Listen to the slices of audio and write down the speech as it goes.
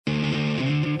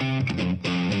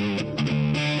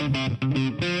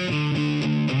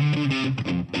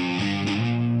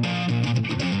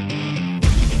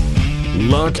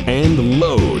lock, and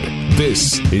load.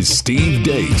 This is Steve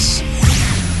Deace.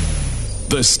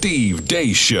 The Steve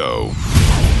Deace Show.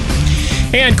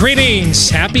 And greetings.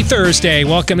 Happy Thursday.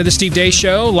 Welcome to the Steve Deace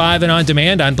Show, live and on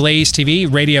demand on Blaze TV,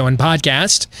 radio, and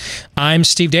podcast. I'm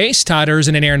Steve Deace. Todd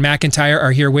Erzin and Aaron McIntyre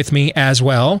are here with me as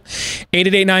well.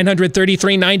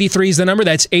 888-900-3393 is the number.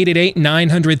 That's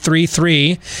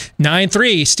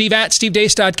 888-900-3393. Steve at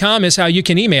stevedeace.com is how you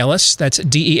can email us. That's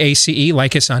DEACE.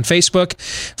 Like us on Facebook.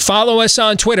 Follow us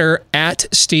on Twitter at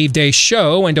Steve Deace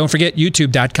Show. And don't forget,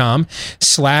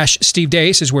 youtube.com/Steve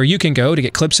Deace is where you can go to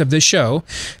get clips of this show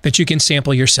that you can sample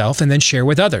yourself and then share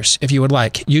with others if you would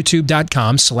like.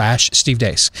 youtube.com/Steve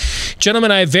Deace.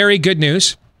 Gentlemen, I have very good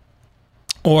news,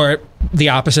 or the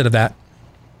opposite of that.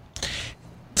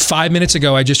 5 minutes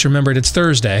ago, I just remembered it's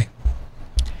Thursday,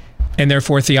 and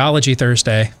therefore Theology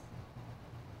Thursday,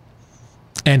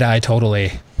 and I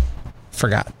totally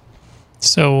forgot.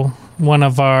 So one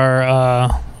of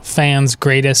our fans'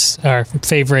 greatest, our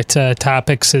favorite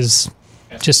topics is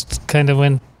just kind of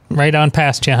went right on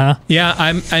past you, huh? Yeah,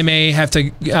 I may have to.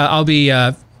 I'll be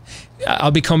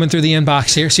combing through the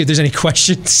inbox here, see if there's any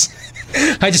questions.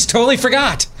 I just totally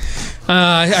forgot.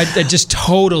 I just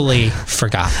totally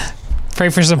forgot. Pray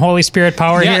for some Holy Spirit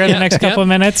power here in the next couple of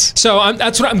minutes. So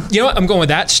that's what I'm. You know what? I'm going with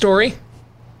that story.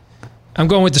 I'm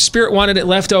going with the Spirit wanted it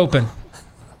left open.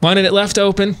 Wanted it left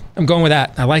open. I'm going with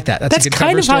that. I like that. That's a good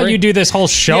kind of story. How you do this whole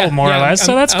show, more or less.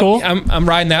 So that's cool. I'm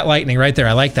riding that lightning right there.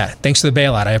 I like that. Thanks for the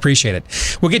bailout. I appreciate it.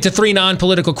 We'll get to 3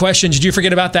 non-political questions. Did you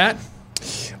forget about that?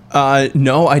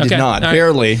 No, I did not. All right.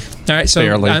 Barely. All right, so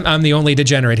Barely. I'm the only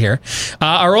degenerate here.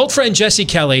 Our old friend Jesse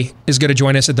Kelly is going to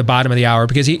join us at the bottom of the hour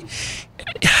because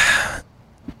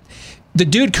the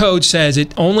dude code says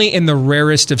it only in the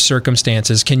rarest of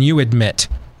circumstances can you admit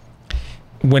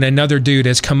when another dude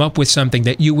has come up with something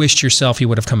that you wished yourself you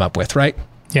would have come up with, right?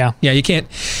 Yeah. Yeah, you can't,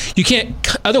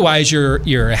 otherwise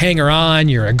you're a hanger-on,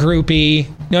 you're a groupie, you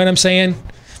know what I'm saying?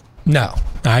 No.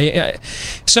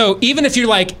 So even if you're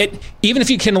like, even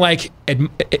if you can like,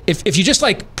 if you just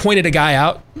like pointed a guy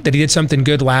out that he did something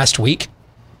good last week,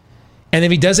 and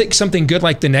if he does something good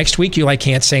like the next week, you like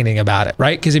can't say anything about it,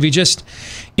 right? Because if you just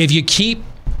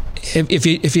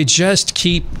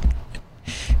keep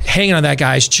hanging on that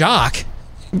guy's jock,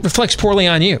 it reflects poorly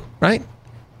on you, right?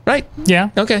 Right? Yeah.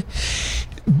 Okay.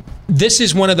 This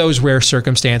is one of those rare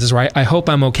circumstances where I hope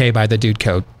I'm okay by the dude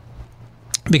code.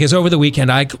 Because over the weekend,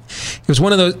 it was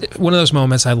one of those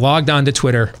moments. I logged on to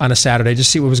Twitter on a Saturday just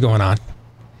to see what was going on,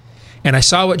 and I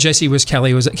saw what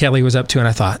Kelly was up to, and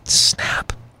I thought,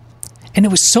 snap! And it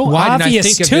was so Why obvious didn't I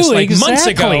think too. of this like exactly. months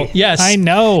ago? Yes, I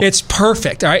know. It's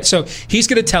perfect. All right, so he's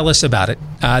going to tell us about it.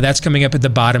 That's coming up at the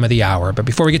bottom of the hour. But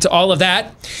before we get to all of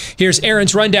that, here's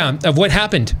Aaron's rundown of what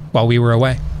happened while we were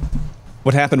away.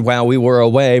 What happened while we were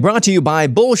away, brought to you by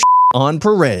Bullshit on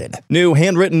Parade. New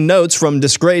handwritten notes from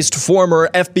disgraced former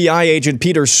FBI agent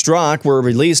Peter Strzok were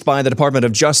released by the Department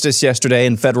of Justice yesterday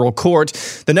in federal court.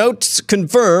 The notes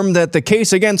confirm that the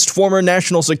case against former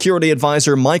National Security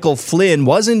Advisor Michael Flynn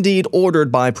was indeed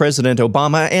ordered by President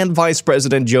Obama and Vice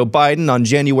President Joe Biden on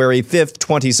January 5th,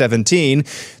 2017.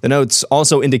 The notes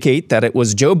also indicate that it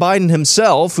was Joe Biden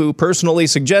himself who personally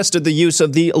suggested the use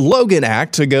of the Logan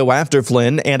Act to go after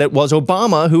Flynn, and it was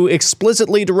Obama who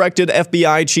explicitly directed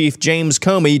FBI Chief James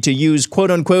Comey to use,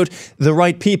 quote-unquote, the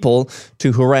right people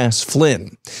to harass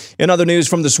Flynn. In other news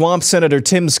from the swamp, Senator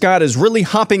Tim Scott is really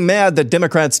hopping mad that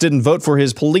Democrats didn't vote for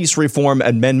his police reform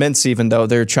amendments, even though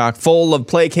they're chock full of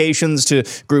placations to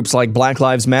groups like Black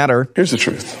Lives Matter. Here's the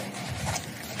truth.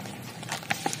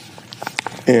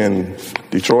 In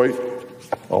Detroit,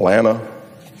 Atlanta,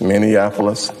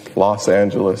 Minneapolis, Los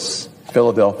Angeles,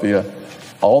 Philadelphia,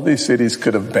 all these cities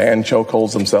could have banned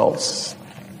chokeholds themselves.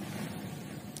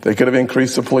 They could have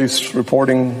increased the police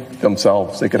reporting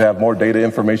themselves. They could have more data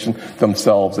information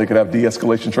themselves. They could have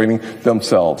de-escalation training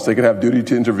themselves. They could have duty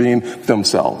to intervene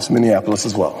themselves. Minneapolis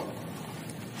as well.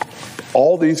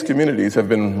 All these communities have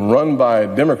been run by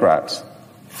Democrats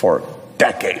for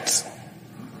decades.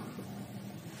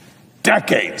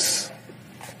 Decades.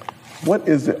 What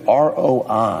is the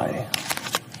ROI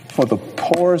for the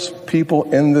poorest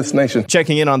people in this nation?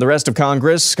 Checking in on the rest of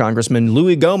Congress, Congressman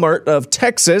Louis Gohmert of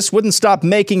Texas wouldn't stop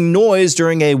making noise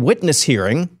during a witness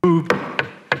hearing. The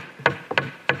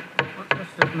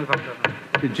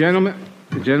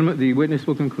witness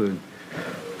will conclude.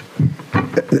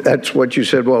 That's what you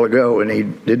said a while ago, and he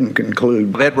didn't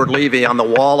conclude. Edward Levy on the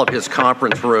wall of his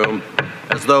conference room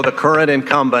as though the current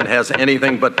incumbent has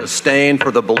anything but disdain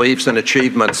for the beliefs and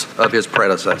achievements of his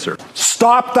predecessor.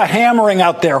 Stop the hammering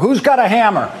out there. Who's got a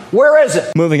hammer? Where is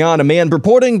it? Moving on, a man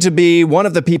purporting to be one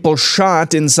of the people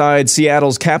shot inside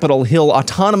Seattle's Capitol Hill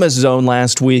Autonomous Zone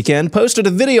last weekend posted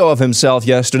a video of himself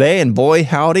yesterday, and boy,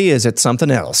 howdy, is it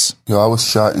something else. Yo, I was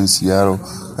shot in Seattle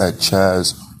at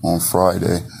Chaz on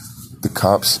Friday. The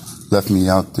cops left me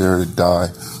out there to die.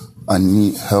 I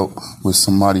need help with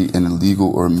somebody in the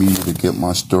legal or media to get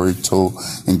my story told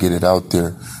and get it out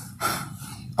there.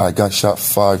 I got shot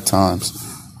 5 times.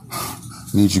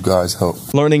 Need you guys'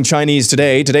 help. Learning Chinese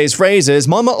today. Today's phrase is,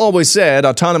 Mama always said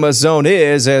autonomous zone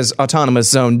is as autonomous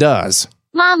zone does.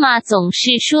 妈妈总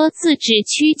是说自治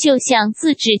区就像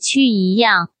自治区一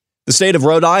样。 The state of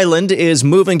Rhode Island is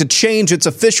moving to change its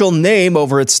official name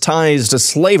over its ties to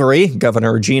slavery.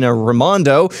 Governor Gina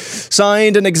Raimondo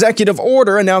signed an executive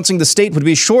order announcing the state would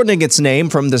be shortening its name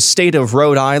from the state of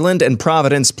Rhode Island and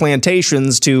Providence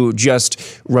Plantations to just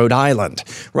Rhode Island.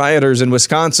 Rioters in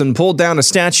Wisconsin pulled down a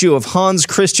statue of Hans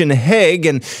Christian Haig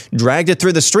and dragged it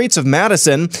through the streets of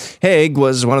Madison. Haig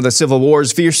was one of the Civil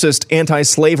War's fiercest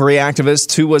anti-slavery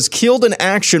activists who was killed in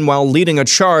action while leading a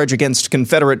charge against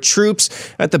Confederate troops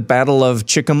at the Battle of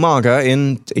Chickamauga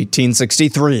in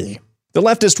 1863. The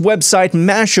leftist website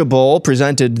Mashable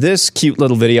presented this cute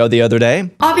little video the other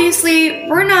day. Obviously,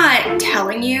 we're not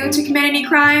telling you to commit any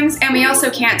crimes, and we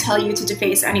also can't tell you to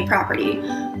deface any property.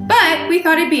 But we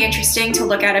thought it'd be interesting to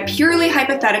look at a purely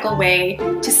hypothetical way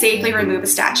to safely remove a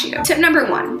statue. Tip number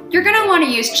 1, you're gonna wanna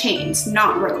use chains,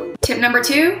 not rope. Tip number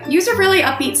 2, use a really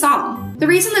upbeat song. The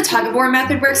reason the tug-of-war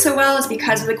method works so well is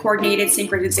because of the coordinated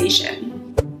synchronization.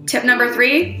 Tip number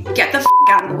 3, get the f***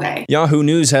 out of the way. Yahoo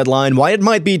News headline, why it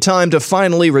might be time to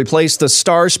finally replace the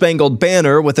Star-Spangled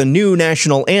Banner with a new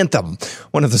national anthem.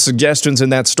 One of the suggestions in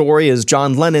that story is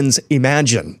John Lennon's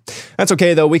Imagine. That's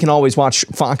okay, though. We can always watch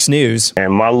Fox News.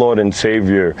 And my Lord and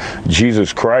Savior,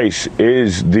 Jesus Christ,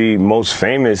 is the most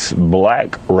famous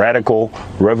black radical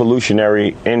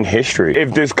revolutionary in history.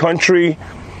 If this country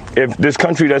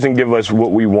doesn't give us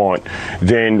what we want,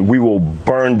 then we will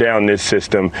burn down this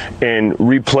system and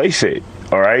replace it.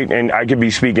 All right. And I could be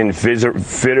speaking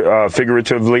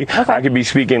figuratively. Okay. I could be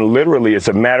speaking literally. It's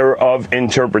a matter of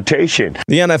interpretation.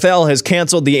 The NFL has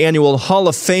canceled the annual Hall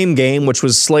of Fame game, which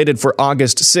was slated for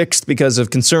August 6th because of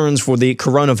concerns for the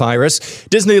coronavirus.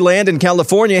 Disneyland in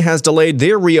California has delayed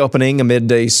their reopening amid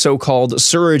a so-called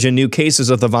surge in new cases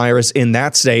of the virus in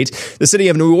that state. The city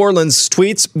of New Orleans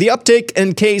tweets, the uptick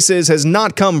in cases has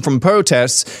not come from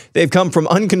protests. They've come from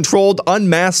uncontrolled,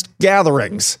 unmasked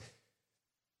gatherings.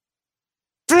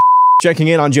 Checking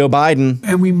in on Joe Biden.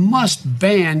 And we must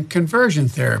ban conversion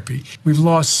therapy. We've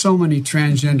lost so many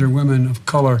transgender women of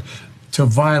color to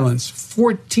violence,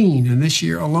 14 in this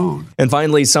year alone. And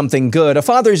finally, something good, a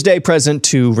Father's Day present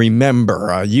to remember.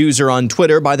 A user on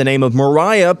Twitter by the name of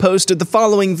Mariah posted the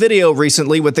following video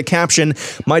recently with the caption,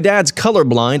 my dad's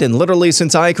colorblind, and literally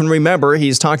since I can remember,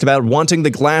 he's talked about wanting the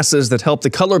glasses that help the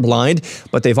colorblind,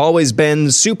 but they've always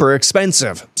been super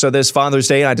expensive. So this Father's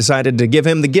Day, I decided to give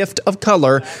him the gift of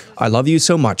color. I love you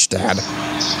so much, Dad.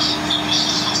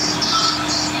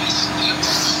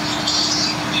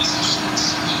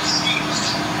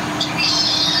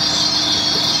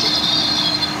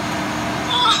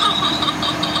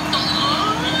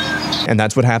 And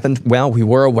that's what happened while we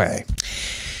were away.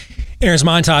 Aaron's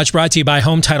Montage brought to you by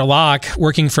Home Title Lock.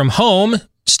 Working from home,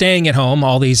 staying at home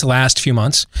all these last few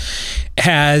months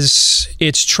has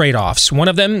its trade-offs. One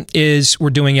of them is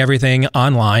we're doing everything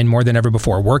online more than ever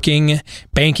before. Working,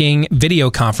 banking,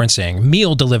 video conferencing,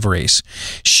 meal deliveries,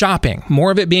 shopping. More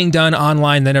of it being done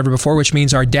online than ever before, which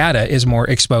means our data is more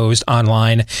exposed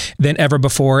online than ever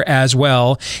before as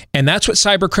well. And that's what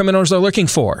cyber criminals are looking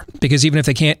for. Because even if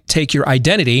they can't take your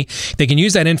identity, they can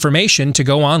use that information to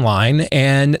go online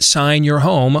and sign your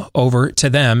home over to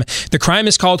them. The crime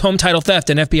is called home title theft,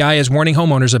 and FBI is warning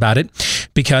homeowners about it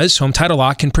because Home Title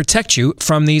Lock can protect you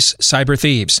from these cyber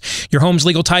thieves. Your home's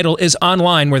legal title is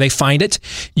online where they find it.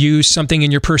 Use something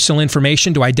in your personal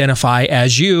information to identify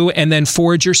as you and then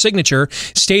forge your signature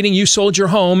stating you sold your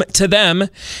home to them.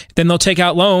 Then they'll take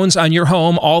out loans on your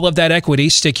home, all of that equity,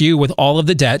 stick you with all of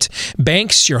the debt.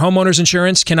 Banks, your homeowner's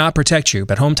insurance cannot protect you,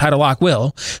 but Home Title Lock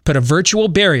will. Put a virtual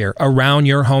barrier around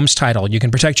your home's title. You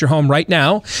can protect your home right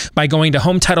now by going to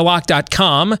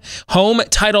HometitleLock.com,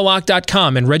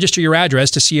 HometitleLock.com, and register your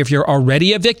address to see if you're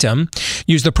already a victim.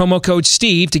 Use the promo code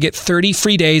Steve to get 30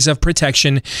 free days of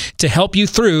protection to help you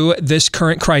through this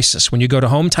current crisis. When you go to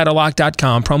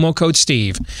HometitleLock.com, promo code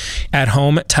Steve at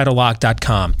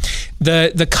HometitleLock.com.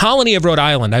 The colony of Rhode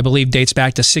Island, I believe, dates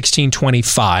back to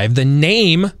 1625. The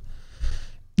name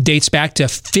dates back to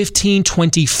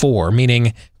 1524,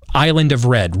 meaning Island of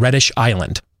Red, Reddish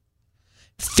Island.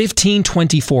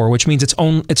 1524, which means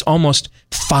it's almost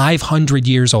 500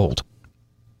 years old.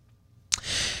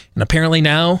 And apparently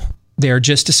now they're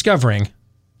just discovering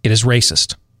it is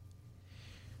racist.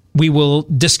 We will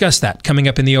discuss that coming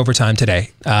up in the overtime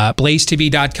today.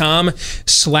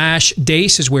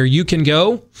 BlazeTV.com/Deace is where you can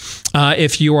go.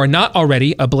 If you are not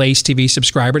already a Blaze TV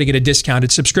subscriber to get a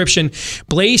discounted subscription,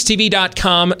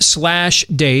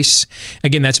 BlazeTV.com/Deace.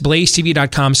 Again, that's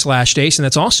BlazeTV.com/Deace. And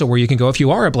that's also where you can go if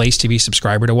you are a Blaze TV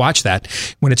subscriber to watch that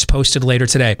when it's posted later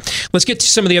today. Let's get to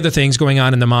some of the other things going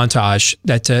on in the montage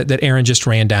that Aaron just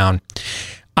ran down.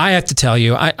 I have to tell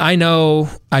you, I know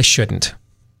I shouldn't.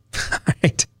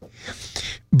 Right?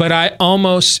 But I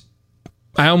almost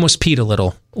peed a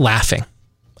little laughing.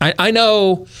 I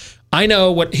know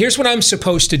here's what I'm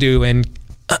supposed to do in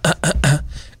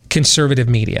conservative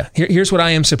media. Here's what I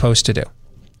am supposed to do.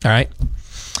 All right.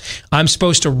 I'm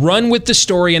supposed to run with the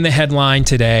story in the headline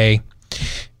today.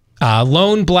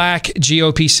 Lone black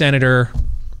GOP senator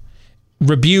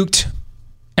rebuked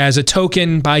as a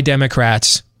token by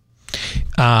Democrats.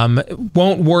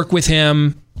 Won't work with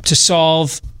him to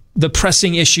solve the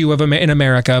pressing issue in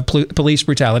America, police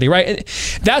brutality, right?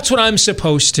 That's what I'm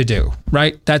supposed to do,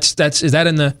 right? Is that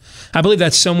in the? I believe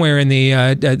that's somewhere in the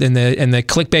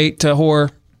clickbait whore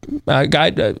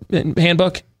guide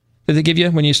handbook that they give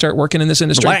you when you start working in this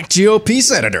industry. Black GOP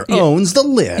senator owns the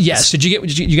lid. Yes. Did you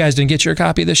guys didn't get your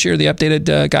copy this year? The updated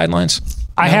guidelines.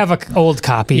 I have an old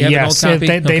copy. Yes, an old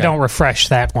copy? They don't refresh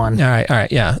that one. All right,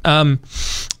 yeah.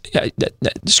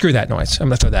 Screw that noise. I'm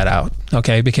going to throw that out,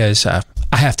 okay? Because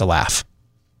I have to laugh.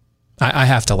 I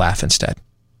have to laugh instead. I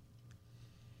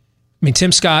mean,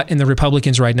 Tim Scott and the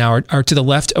Republicans right now are to the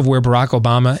left of where Barack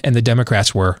Obama and the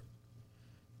Democrats were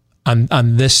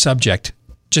on this subject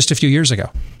just a few years ago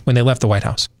when they left the White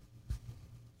House.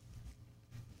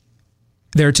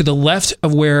 They're to the left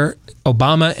of where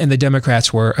Obama and the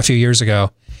Democrats were a few years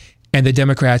ago, and the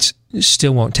Democrats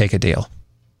still won't take a deal.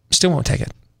 Still won't take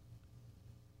it.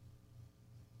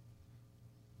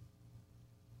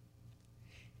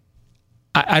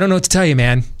 I don't know what to tell you,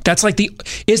 man. That's like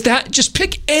just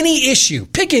pick any issue.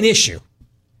 Pick an issue.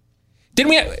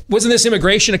 Wasn't this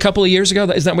immigration a couple of years ago?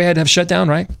 Isn't that we had to have shut down,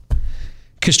 right?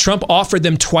 Because Trump offered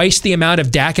them twice the amount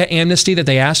of DACA amnesty that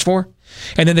they asked for.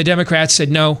 And then the Democrats said,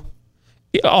 no,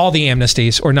 all the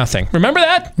amnesties or nothing. Remember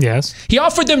that? Yes. He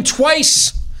offered them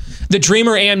twice the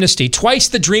Dreamer amnesty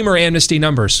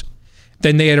numbers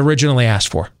than they had originally asked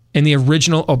for in the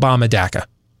original Obama DACA.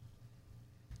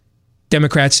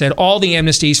 Democrats said all the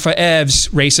amnesties for evs,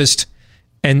 racist,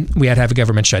 and we had to have a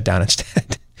government shutdown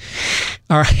instead.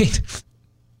 All right.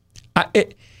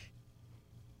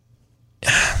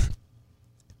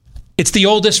 It's the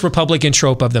oldest Republican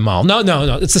trope of them all.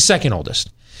 No. It's the second oldest.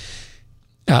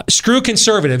 Screw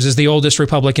conservatives is the oldest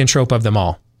Republican trope of them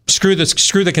all. Screw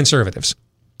the conservatives.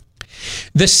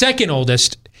 The second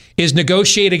oldest is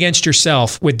negotiate against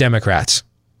yourself with Democrats,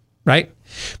 right?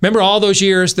 Remember all those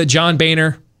years that John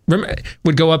Boehner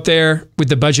would go up there with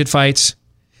the budget fights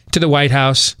to the White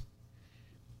House,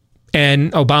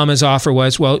 and Obama's offer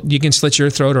was, well, you can slit your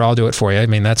throat or I'll do it for you. I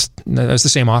mean, that was the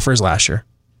same offer as last year.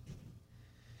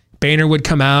 Boehner would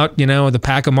come out, with a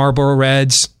pack of Marlboro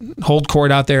Reds, hold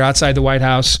court out there outside the White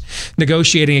House,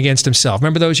 negotiating against himself.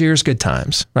 Remember those years? Good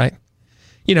times, right?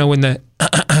 When the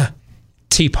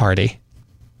Tea Party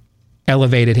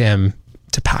elevated him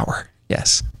to power.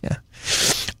 Yes, yeah.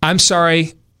 I'm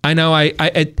sorry. I know I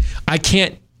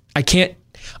can't.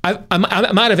 I'm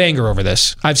out of anger over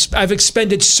this. I've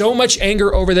expended so much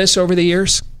anger over this over the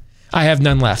years. I have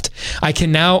none left. I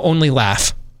can now only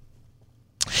laugh.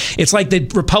 It's like the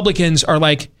Republicans are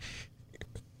like,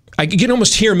 I can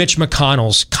almost hear Mitch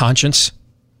McConnell's conscience,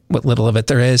 what little of it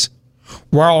there is.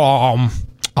 Well,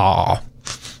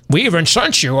 we even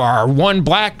sent you our one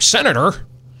black senator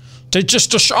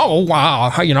to show,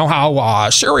 how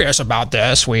serious about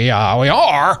this we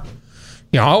are.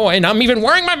 And I'm even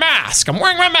wearing my mask. I'm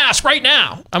wearing my mask right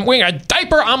now. I'm wearing a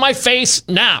diaper on my face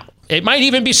now. It might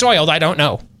even be soiled. I don't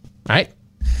know. Right?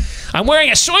 I'm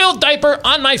wearing a soiled diaper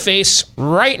on my face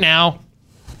right now.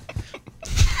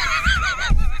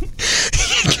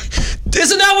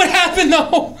 Isn't that what happened,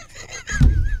 though?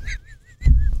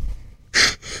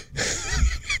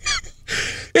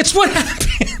 It's what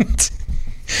happened.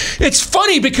 It's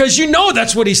funny because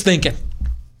that's what he's thinking.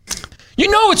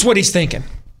 It's what he's thinking.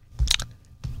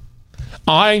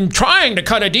 I'm trying to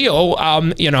cut a deal.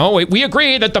 We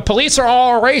agree that the police are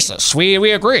all racist.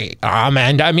 We agree.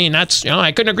 And I mean, that's,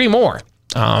 I couldn't agree more.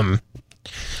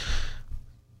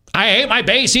 I hate my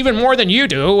base even more than you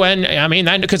do, and I mean,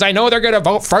 because I know they're going to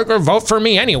vote for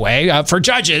me anyway, for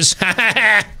judges.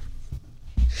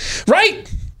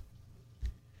 Right?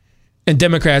 And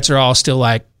Democrats are all still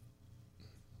like,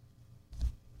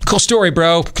 cool story,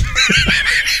 bro.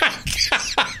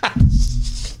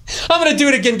 I'm going to do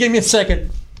it again. Give me a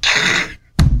second.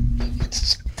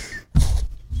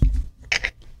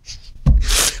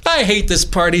 I hate this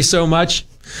party so much.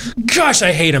 Gosh,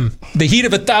 I hate him. The heat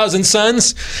of 1,000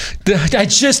 suns.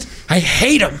 I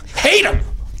hate him.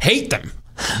 Hate them.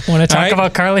 Want to talk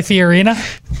about Carly Fiorina?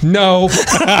 No.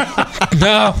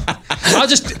 No.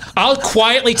 I'll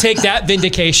quietly take that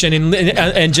vindication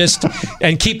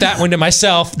and keep that one to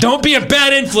myself. Don't be a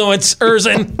bad influence,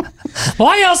 Erzin.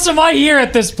 Why else am I here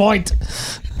at this point?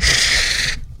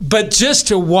 But just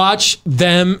to watch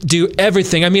them do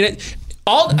everything. I mean,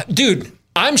 dude,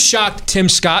 I'm shocked Tim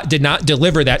Scott did not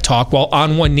deliver that talk while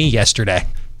on one knee yesterday.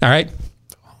 All right?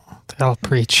 I'll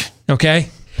preach. Okay?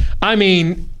 I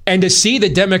mean, and to see the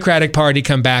Democratic Party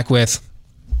come back with,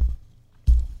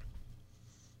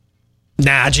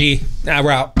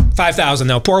 we're out. 5,000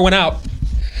 though. Pour one out.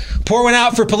 Pour one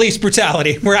out for police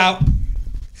brutality. We're out.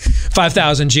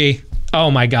 5,000 G.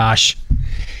 Oh my gosh.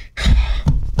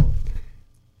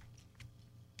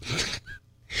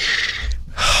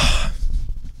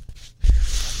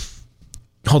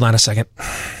 Hold on a second.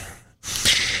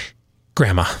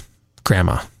 Grandma.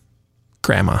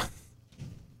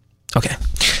 Okay.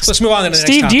 Let's move on to the next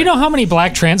Steve, topic. do you know how many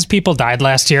black trans people died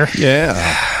last year?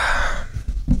 Yeah.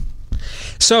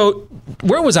 So,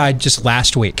 where was I just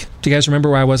last week? Do you guys remember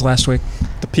where I was last week?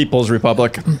 The People's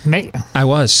Republic. I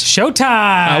was.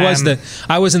 Showtime.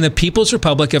 I was in the People's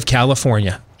Republic of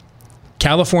California.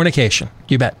 Californication.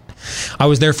 You bet. I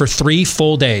was there for 3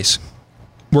 full days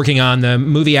working on the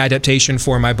movie adaptation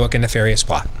for my book, A Nefarious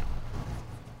Plot.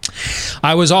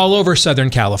 I was all over Southern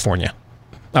California.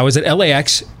 I was at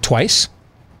LAX twice,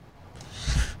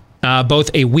 both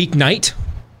a weeknight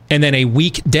and then a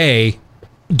weekday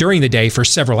during the day for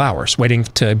several hours, waiting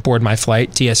to board my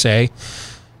flight, TSA.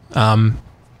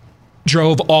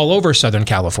 Drove all over Southern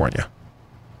California.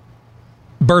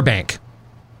 Burbank,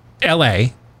 LA,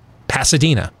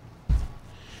 Pasadena.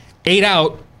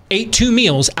 Ate 2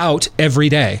 meals out every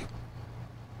day.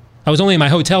 I was only in my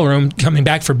hotel room coming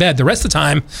back for bed. The rest of the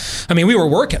time, I mean, we were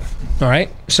working, all right?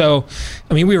 So,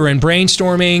 I mean, we were in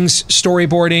brainstormings,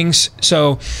 storyboardings.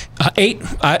 So,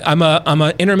 I'm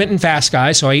a intermittent fast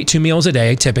guy, so I eat 2 meals a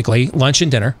day, typically, lunch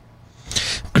and dinner.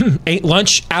 Ate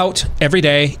lunch out every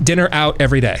day, dinner out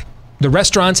every day. The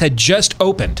restaurants had just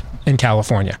opened in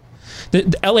California.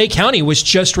 The LA County was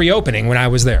just reopening when I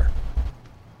was there.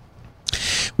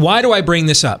 Why do I bring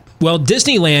this up? Well,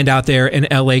 Disneyland out there in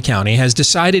LA County has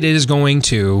decided it is going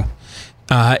to,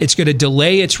 it's going to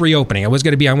delay its reopening. It was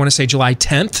going to be, I want to say July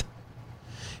 10th.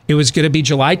 It was going to be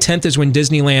July 10th is when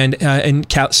Disneyland in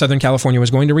Southern California was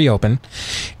going to reopen.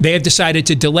 They have decided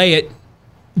to delay it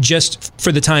just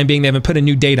for the time being. They haven't put a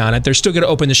new date on it. They're still going to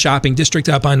open the shopping district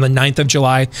up on the 9th of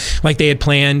July like they had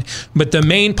planned. But the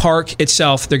main park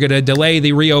itself, they're going to delay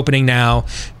the reopening now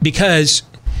because...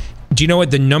 Do you know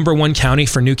what the number 1 county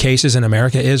for new cases in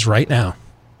America is right now?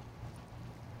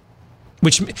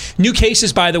 Which new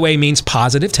cases, by the way, means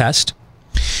positive test.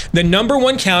 The number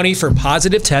 1 county for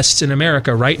positive tests in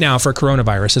America right now for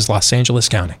coronavirus is Los Angeles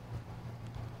County.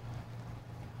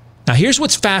 Now, here's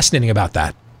what's fascinating about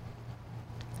that.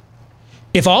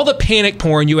 If all the panic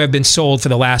porn you have been sold for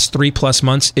the last 3+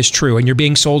 months is true, and you're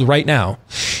being sold right now,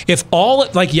 if all,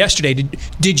 like yesterday,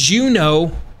 did you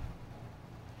know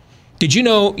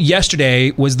yesterday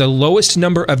was the lowest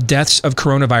number of deaths of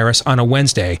coronavirus on a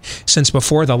Wednesday since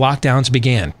before the lockdowns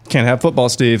began? Can't have football,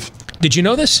 Steve. Did you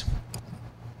know this?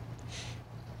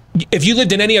 If you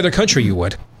lived in any other country, you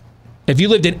would. If you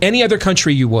lived in any other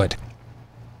country, you would.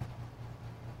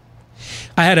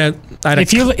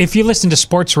 If you listen to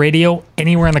sports radio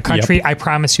anywhere in the country, yep. I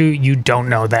promise you don't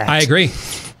know that. I agree.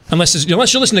 Unless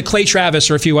you listen to Clay Travis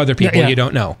or a few other people, you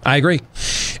don't know. I agree.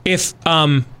 If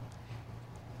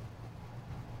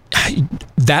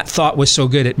that thought was so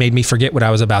good, it made me forget what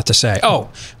I was about to say. Oh,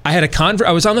 I had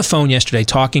I was on the phone yesterday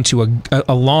talking to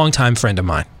a longtime friend of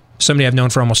mine, somebody I've known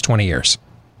for almost 20 years.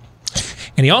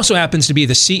 And he also happens to be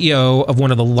the CEO of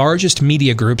one of the largest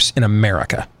media groups in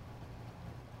America.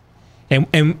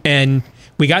 And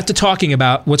we got to talking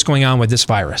about what's going on with this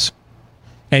virus.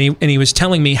 And he was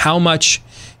telling me how much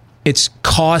it's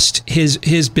cost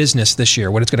his business this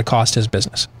year, what it's going to cost his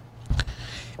business.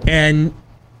 And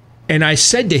I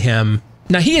said to him,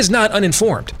 now he is not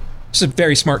uninformed. He's a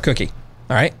very smart cookie,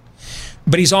 all right?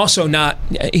 But he's also not,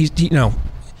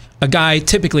 a guy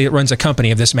typically that runs a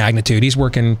company of this magnitude. He's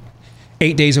working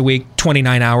 8 days a week,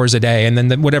 29 hours a day, and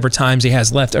then whatever times he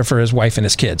has left are for his wife and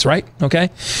his kids, right? Okay?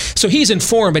 So he's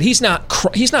informed, but he's not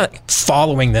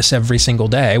following this every single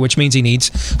day, which means he needs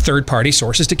third-party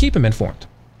sources to keep him informed.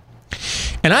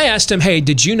 And I asked him, hey,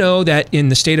 did you know that in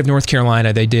the state of North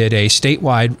Carolina, they did a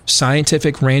statewide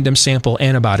scientific random sample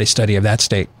antibody study of that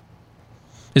state?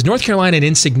 Is North Carolina an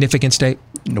insignificant state?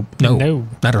 Nope. No,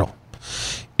 not at all.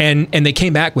 And they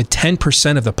came back with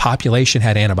 10% of the population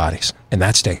had antibodies in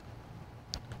that state.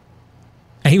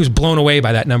 And he was blown away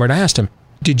by that number. And I asked him,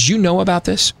 did you know about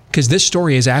this? Because this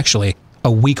story is actually a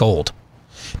week old.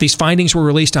 These findings were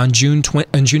released on June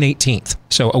 18th,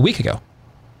 so a week ago.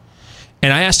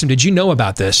 And I asked him, did you know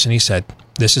about this? And he said,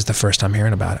 this is the first I'm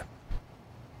hearing about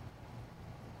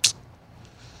it.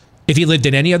 If he lived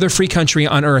in any other free country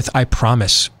on earth, I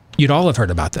promise you'd all have heard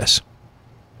about this.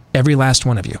 Every last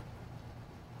one of you.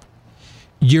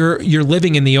 You're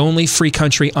living in the only free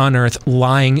country on earth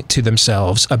lying to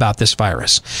themselves about this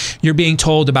virus. You're being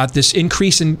told about this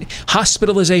increase in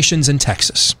hospitalizations in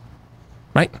Texas,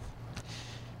 right?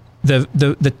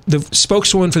 The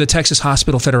spokeswoman for the Texas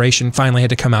Hospital Federation finally had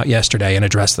to come out yesterday and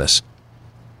address this.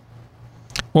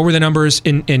 What were the numbers?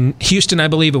 In Houston, I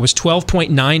believe it was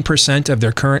 12.9% of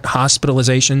their current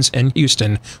hospitalizations in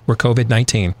Houston were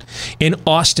COVID-19. In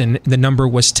Austin, the number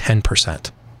was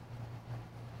 10%.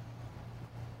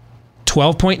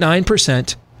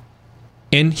 12.9%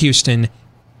 in Houston,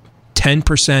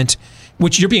 10%,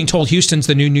 which you're being told Houston's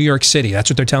the new New York City. That's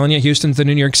what they're telling you. Houston's the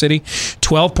new New York City.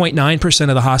 12.9%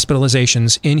 of the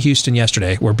hospitalizations in Houston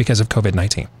yesterday were because of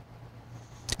COVID-19.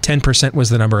 10% was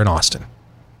the number in Austin.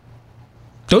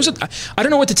 Those are, I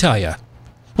don't know what to tell you.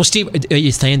 Well, Steve, are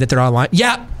you saying that they're all lying?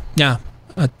 Yeah,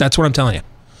 that's what I'm telling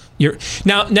you.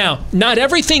 Now, not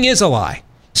everything is a lie.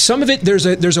 Some of it, there's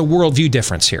a worldview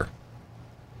difference here.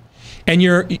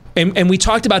 And we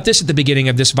talked about this at the beginning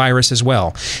of this virus as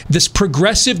well. This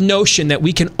progressive notion that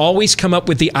we can always come up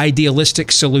with the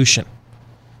idealistic solution,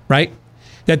 right?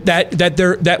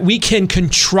 That we can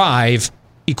contrive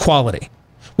equality,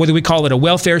 whether we call it a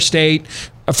welfare state,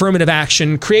 affirmative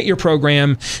action, create your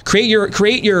program, create your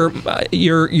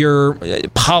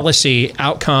policy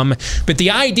outcome. But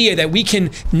the idea that we can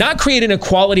not create an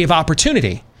equality of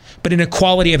opportunity, but an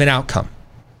equality of an outcome.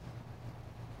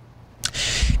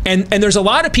 And there's a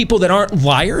lot of people that aren't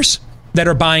liars that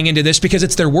are buying into this because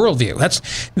it's their worldview.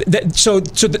 So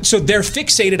they're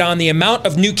fixated on the amount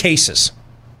of new cases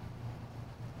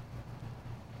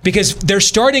because they're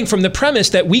starting from the premise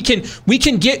that we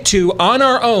can get to on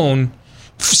our own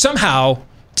somehow.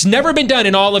 It's never been done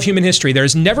in all of human history.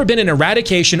 There's never been an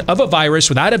eradication of a virus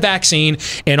without a vaccine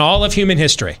in all of human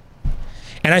history.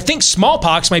 And I think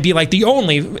smallpox might be like the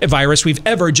only virus we've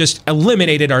ever just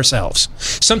eliminated ourselves.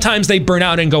 Sometimes they burn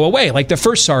out and go away, like the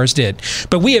first SARS did.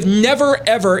 But we have never,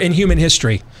 ever in human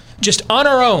history, just on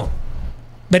our own,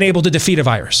 been able to defeat a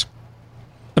virus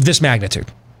of this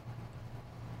magnitude.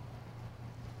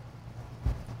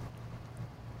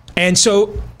 And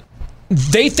so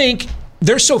they think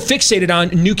they're so fixated on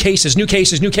new cases.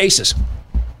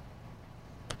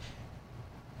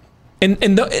 And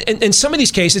in some of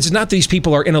these cases, it's not that these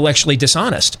people are intellectually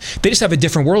dishonest. They just have a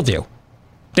different worldview.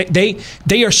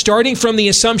 They are starting from the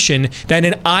assumption that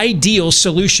an ideal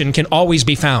solution can always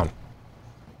be found.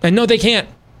 And no, they can't.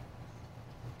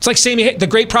 It's like the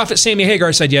great prophet Sammy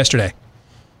Hagar said yesterday.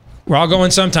 We're all going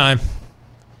sometime.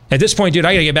 At this point, dude,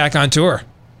 I got to get back on tour.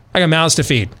 I got mouths to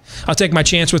feed. I'll take my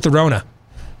chance with the Rona.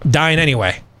 I'm dying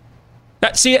anyway.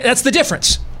 That's the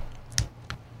difference.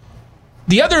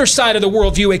 The other side of the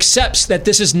worldview accepts that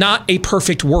this is not a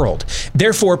perfect world.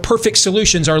 Therefore, perfect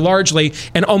solutions are largely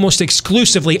and almost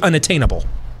exclusively unattainable.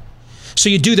 So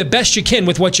you do the best you can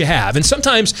with what you have. And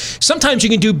sometimes you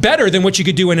can do better than what you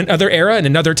could do in another era and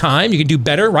another time. You can do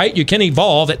better, right? You can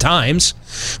evolve at times.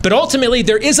 But ultimately,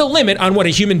 there is a limit on what a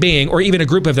human being or even a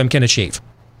group of them can achieve.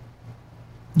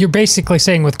 You're basically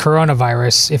saying with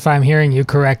coronavirus, if I'm hearing you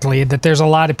correctly, that there's a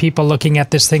lot of people looking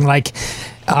at this thing like,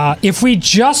 if we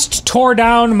just tore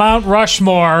down Mount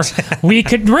Rushmore, we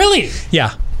could really...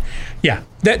 Yeah.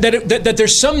 That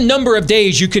there's some number of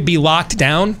days you could be locked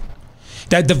down,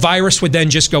 that the virus would then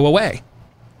just go away.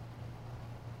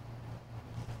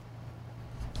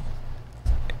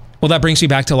 Well, that brings me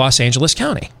back to Los Angeles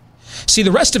County. See,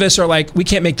 the rest of us are like, we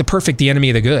can't make the perfect the enemy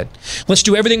of the good. Let's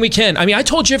do everything we can. I mean, I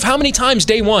told you how many times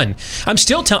day one. I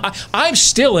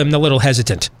still am the little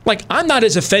hesitant. Like, I'm not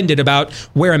as offended about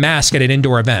wear a mask at an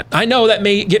indoor event. I know that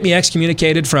may get me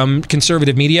excommunicated from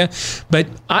conservative media, but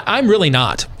I'm really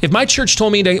not. If my church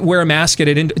told me to wear a mask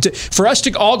for us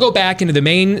to all go back into the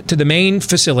main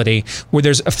facility where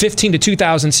there's 15 to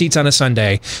 2,000 seats on a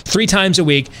Sunday, 3 times a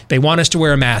week, they want us to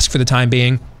wear a mask for the time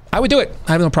being, I would do it.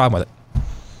 I have no problem with it.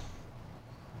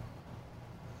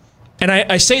 And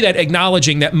I say that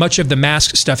acknowledging that much of the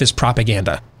mask stuff is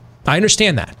propaganda. I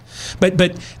understand that. But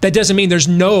that doesn't mean there's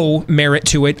no merit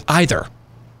to it either.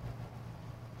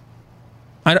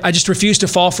 I just refuse to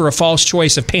fall for a false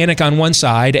choice of panic on one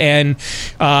side and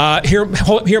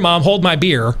here, Mom, hold my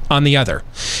beer on the other.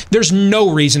 There's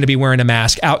no reason to be wearing a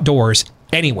mask outdoors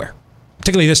anywhere,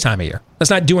 particularly this time of year.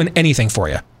 That's not doing anything for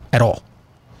you at all.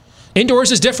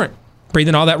 Indoors is different.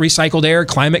 Breathing all that recycled air,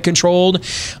 climate controlled.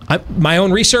 My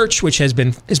own research,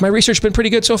 has my research been pretty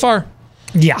good so far?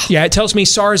 Yeah. Yeah, it tells me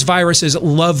SARS viruses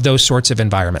love those sorts of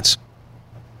environments.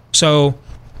 So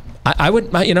I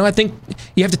think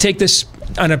you have to take this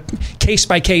on a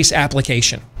case-by-case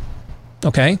application.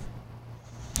 Okay?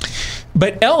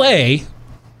 But LA,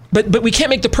 but we can't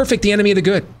make the perfect the enemy of the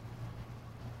good.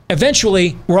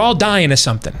 Eventually, we're all dying of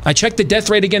something. I checked the death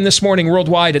rate again this morning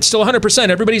worldwide. It's still 100%.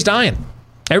 Everybody's dying.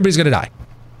 Everybody's going to die.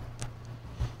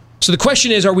 So the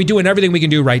question is, are we doing everything we can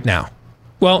do right now?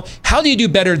 Well, how do you do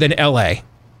better than LA,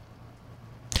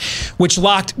 which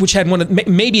had one of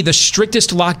maybe the strictest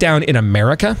lockdown in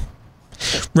America?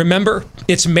 Remember,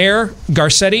 its mayor,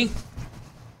 Garcetti,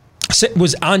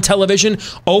 was on television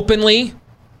openly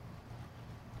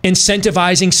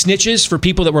incentivizing snitches for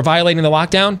people that were violating the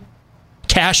lockdown.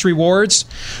 Cash rewards.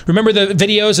 Remember the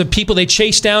videos of people they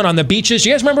chased down on the beaches?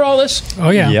 You guys remember all this? Oh,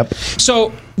 yeah. Yep.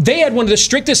 So they had one of the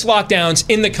strictest lockdowns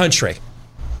in the country.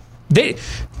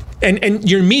 And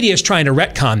your media is trying to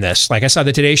retcon this. Like I saw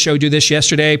the Today Show do this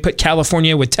yesterday, put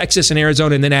California with Texas and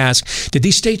Arizona, and then ask, did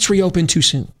these states reopen too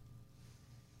soon?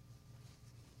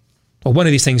 Well, one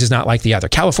of these things is not like the other.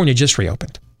 California just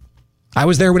reopened. I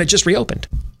was there when it just reopened.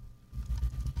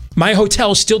 My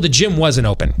hotel, still the gym wasn't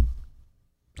open.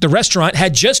 The restaurant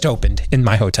had just opened in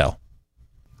my hotel.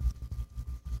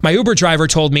 My Uber driver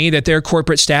told me that their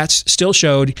corporate stats still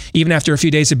showed, even after a few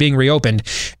days of being reopened,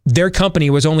 their company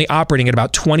was only operating at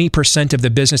about 20% of the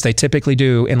business they typically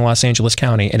do in Los Angeles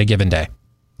County in a given day.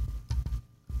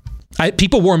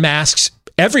 People wore masks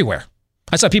everywhere.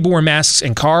 I saw people wear masks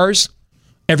in cars,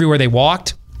 everywhere they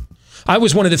walked. I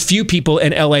was one of the few people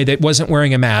in LA that wasn't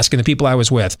wearing a mask, and the people I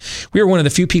was with, we were one of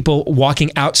the few people walking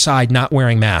outside not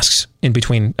wearing masks in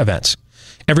between events.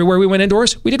 Everywhere we went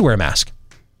indoors, we did wear a mask.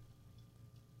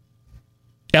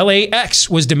 LAX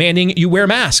was demanding you wear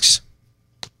masks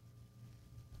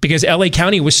because LA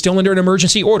County was still under an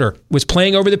emergency order, was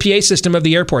playing over the PA system of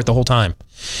the airport the whole time.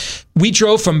 We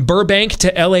drove from Burbank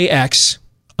to LAX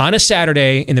on a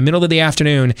Saturday in the middle of the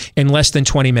afternoon in less than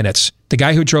 20 minutes. The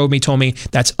guy who drove me told me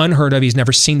that's unheard of. He's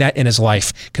never seen that in his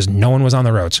life because no one was on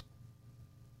the roads.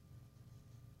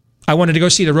 I wanted to go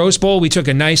see the Rose Bowl. We took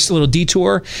a nice little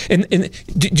detour. And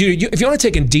if you want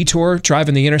to take a detour,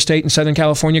 driving the interstate in Southern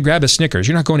California, grab a Snickers.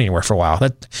 You're not going anywhere for a while.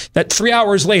 That 3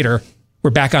 hours later,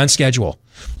 we're back on schedule.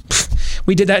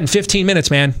 We did that in 15 minutes,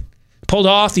 man. Pulled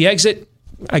off the exit.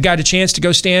 I got a chance to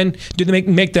go stand,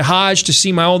 make the Hajj to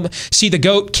see see the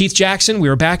GOAT, Keith Jackson. We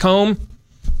were back home.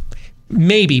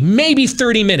 Maybe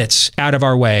 30 minutes out of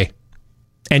our way,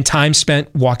 and time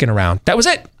spent walking around. That was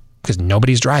it, because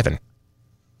nobody's driving.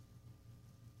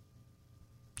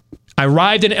 I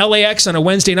arrived in LAX on a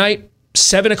Wednesday night,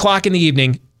 7 o'clock in the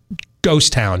evening.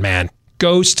 Ghost town, man.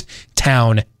 Ghost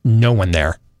town. No one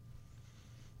there.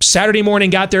 Saturday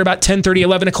morning, got there about 10:30,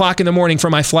 11 o'clock in the morning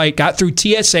for my flight. Got through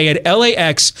TSA at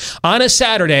LAX on a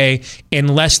Saturday in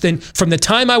from the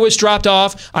time I was dropped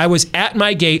off, I was at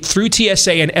my gate through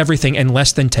TSA and everything in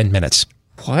less than 10 minutes.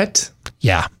 What?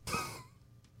 Yeah.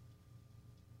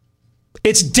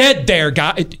 It's dead there,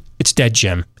 guy. It's dead,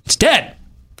 Jim. It's dead.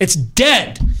 It's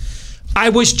dead. I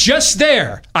was just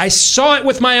there. I saw it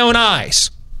with my own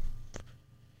eyes.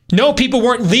 No, people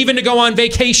weren't leaving to go on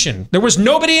vacation. There was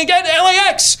nobody again at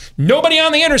LAX. Nobody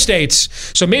on the interstates.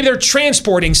 So maybe they're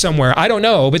transporting somewhere. I don't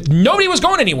know. But nobody was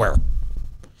going anywhere.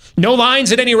 No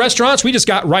lines at any restaurants. We just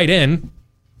got right in.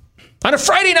 On a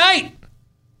Friday night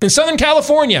in Southern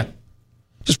California.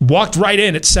 Just walked right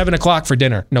in at 7 o'clock for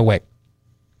dinner. No way.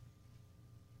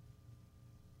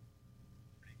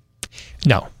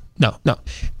 No.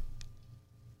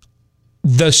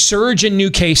 The surge in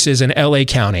new cases in LA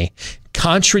County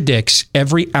contradicts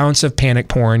every ounce of panic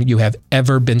porn you have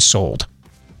ever been sold.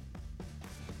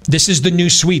 This is the new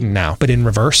Sweden now, but in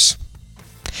reverse.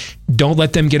 Don't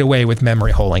let them get away with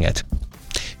memory holing it.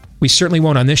 We certainly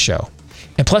won't on this show.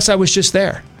 And plus, I was just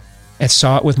there and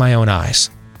saw it with my own eyes.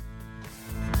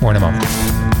 More in a moment.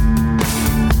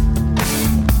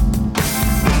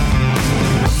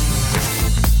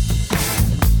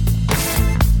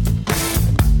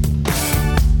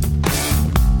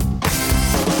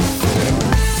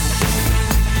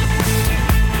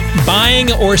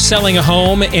 Buying or selling a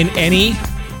home in any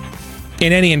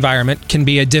environment can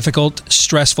be a difficult,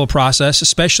 stressful process,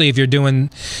 especially if you're doing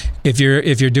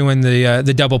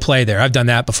the double play there. I've done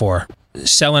that before.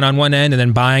 Selling on one end and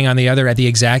then buying on the other at the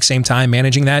exact same time,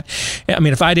 managing that. I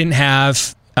mean, if I didn't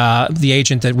have the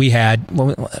agent that we had,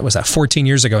 what was that, 14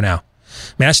 years ago now?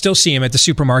 I mean, I still see him at the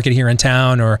supermarket here in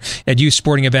town or at youth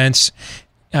sporting events.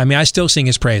 I mean, I still sing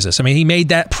his praises. I mean, he made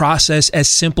that process as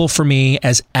simple for me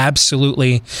as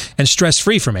absolutely, and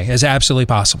stress-free for me as absolutely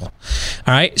possible.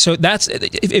 All right? So that's,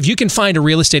 if you can find a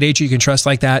real estate agent you can trust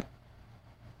like that,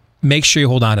 make sure you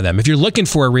hold on to them. If you're looking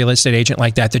for a real estate agent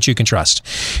like that you can trust,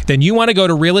 then you want to go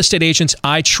to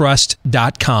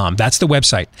realestateagentsitrust.com. That's the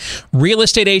website.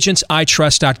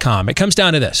 realestateagentsitrust.com. It comes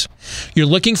down to this. You're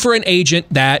looking for an agent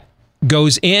that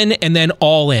goes in and then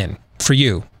all in for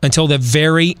you until the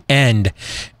very end.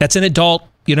 That's an adult.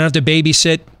 You don't have to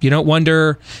babysit. You don't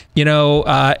wonder,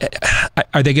 are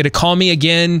they going to call me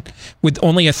again with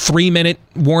only a 3-minute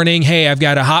warning? Hey, I've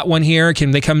got a hot one here.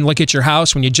 Can they come look at your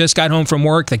house when you just got home from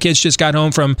work? The kids just got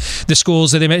home from the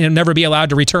schools that they may never be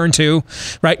allowed to return to,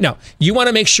 right? No, you want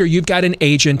to make sure you've got an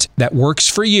agent that works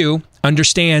for you,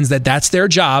 understands that that's their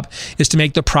job, is to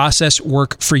make the process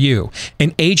work for you.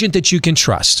 An agent that you can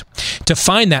trust. To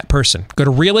find that person, go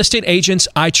to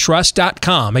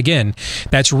realestateagentsitrust.com. Again,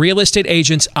 that's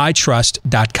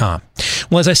realestateagentsitrust.com.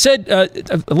 Well, as I said a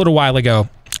little while ago,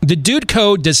 the Dude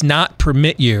Code does not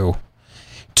permit you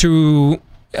to,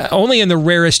 only in the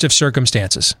rarest of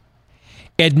circumstances,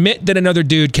 admit that another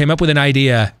dude came up with an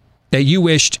idea that you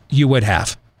wished you would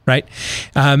have. Right?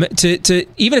 To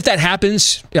even if that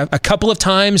happens a couple of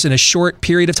times in a short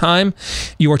period of time,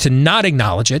 you are to not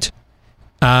acknowledge it,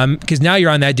 because now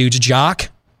you're on that dude's jock.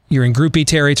 You're in groupie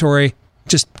territory.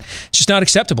 It's just not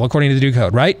acceptable according to the Dude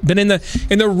Code, right? But in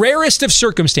the rarest of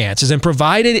circumstances, and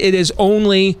provided it is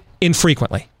only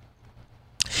infrequently,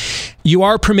 you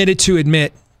are permitted to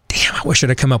admit, damn, I wish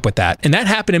I'd have come up with that. And that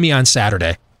happened to me on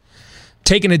Saturday.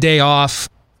 Taking a day off,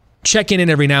 checking in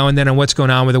every now and then on what's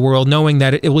going on with the world, knowing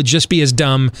that it will just be as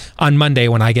dumb on Monday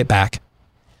when I get back.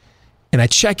 And I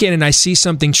check in and I see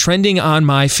something trending on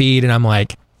my feed and I'm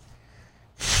like,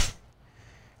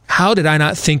 how did I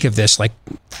not think of this like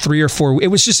 3 or 4? It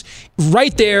was just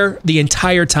right there the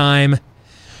entire time.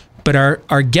 But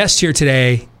our guest here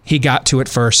today, he got to it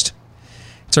first.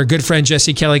 It's our good friend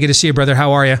Jesse Kelly. Good to see you, brother.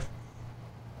 How are you?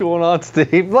 What's going on,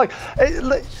 Steve?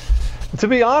 To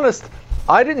be honest,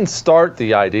 I didn't start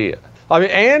the idea. I mean,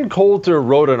 Ann Coulter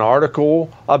wrote an article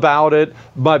about it.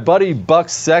 My buddy Buck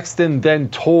Sexton then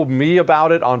told me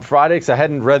about it on Friday because I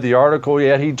hadn't read the article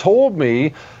yet. He told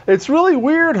me it's really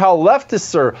weird how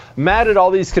leftists are mad at all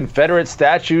these Confederate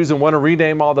statues and want to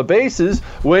rename all the bases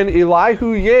when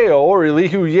Elihu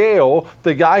Yale,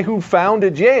 the guy who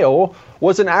founded Yale,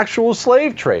 was an actual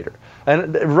slave trader.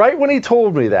 And right when he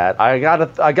told me that, I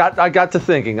got to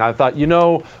thinking. I thought,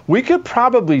 we could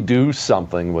probably do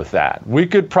something with that. We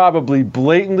could probably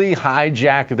blatantly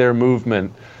hijack their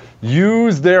movement,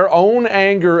 use their own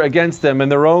anger against them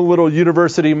and their own little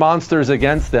university monsters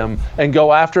against them, and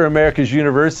go after America's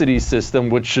university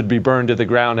system, which should be burned to the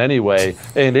ground anyway.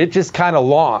 And it just kind of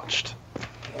launched.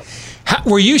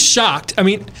 Were you shocked? I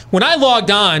mean, when I logged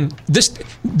on, this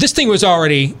thing was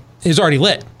already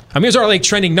lit. I mean, it was already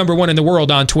trending #1 in the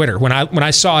world on Twitter when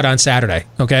I saw it on Saturday,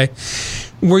 okay?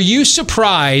 Were you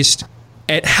surprised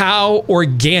at how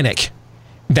organic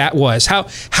that was?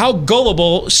 How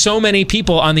gullible so many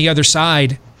people on the other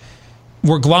side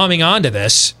were glomming onto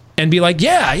this and be like,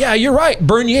 yeah, you're right,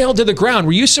 burn Yale to the ground.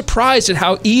 Were you surprised at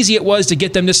how easy it was to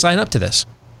get them to sign up to this?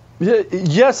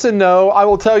 Yes and no. I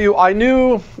will tell you,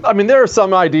 there are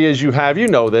some ideas you have,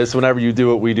 this whenever you do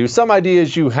what we do. Some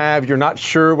ideas you have, you're not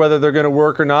sure whether they're going to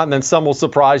work or not, and then some will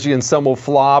surprise you and some will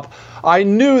flop. I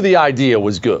knew the idea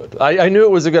was good. I knew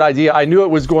it was a good idea. I knew it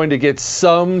was going to get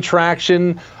some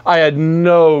traction. I had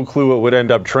no clue it would end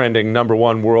up trending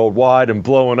 #1 worldwide and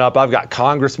blowing up. I've got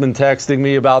congressmen texting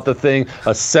me about the thing,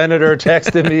 a senator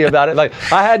texting me about it.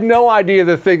 I had no idea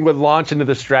the thing would launch into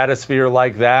the stratosphere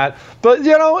like that. But,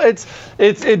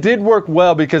 it did work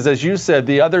well because, as you said,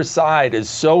 the other side is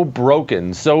so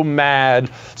broken, so mad,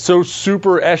 so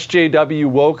super SJW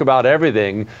woke about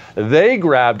everything. They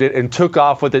grabbed it and took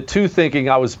off with it too, thinking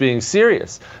I was being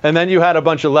serious. And then you had a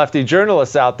bunch of lefty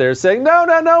journalists out there saying,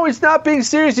 no, he's not being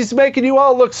serious. He's making you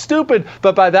all look stupid.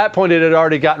 But by that point, it had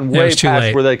already gotten way past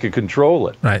late. where they could control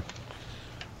it. Right.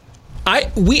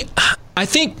 I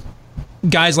think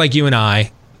guys like you and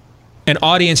I, and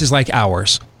audiences like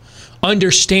ours,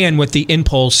 understand what the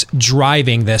impulse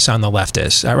driving this on the left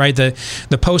is, right? The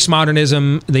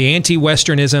postmodernism, the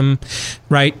anti-Westernism,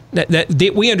 right?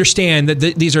 We understand that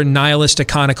these are nihilist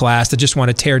iconoclasts that just want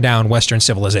to tear down Western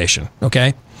civilization,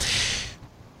 okay?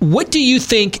 What do you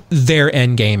think their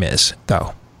end game is,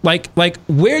 though? Like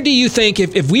where do you think,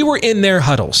 if we were in their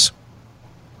huddles,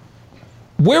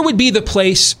 where would be the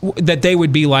place that they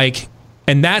would be like,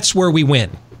 and that's where we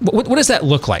win? What does that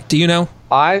look like? Do you know?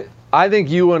 I think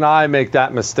you and I make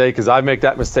that mistake, because I make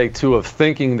that mistake too, of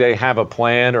thinking they have a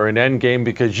plan or an end game,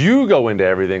 because you go into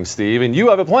everything, Steve, and you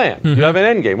have a plan. Mm-hmm. You have an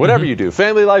end game, whatever you do,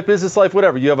 family life, business life,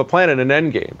 whatever. You have a plan and an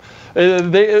end game.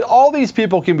 All these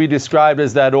people can be described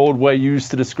as that old way you used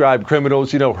to describe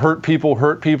criminals, hurt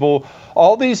people.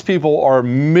 All these people are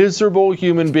miserable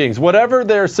human beings, whatever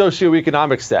their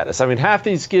socioeconomic status. I mean, half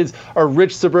these kids are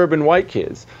rich suburban white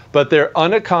kids, but they're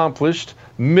unaccomplished,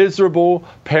 miserable.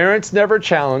 Parents never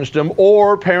challenged them,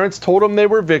 or parents told them they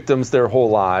were victims their whole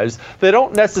lives. They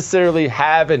don't necessarily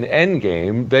have an end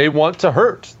game. They want to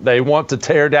hurt. They want to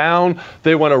tear down.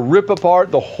 They want to rip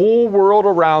apart the whole world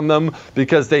around them,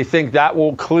 because they think that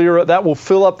will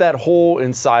fill up that hole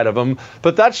inside of them.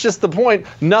 But that's just the point.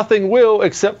 Nothing will,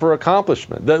 except for accomplishment.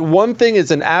 That one thing is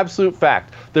an absolute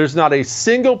fact. There's not a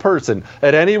single person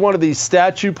at any one of these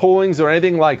statue pullings or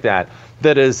anything like that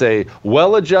is a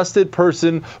well-adjusted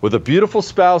person with a beautiful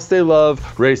spouse they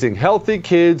love, raising healthy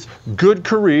kids, good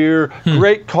career,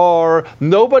 great car.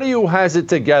 Nobody who has it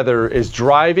together is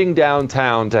driving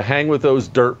downtown to hang with those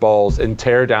dirt balls and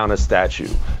tear down a statue.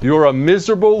 You're a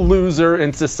miserable loser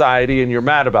in society, and you're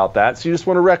mad about that, so you just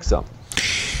want to wreck something.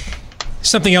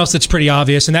 Something else that's pretty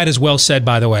obvious, and that is well said,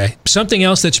 by the way. Something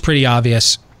else that's pretty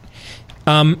obvious.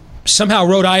 Somehow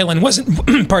Rhode Island wasn't,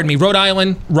 Rhode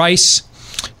Island, rice,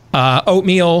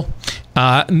 oatmeal,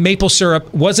 maple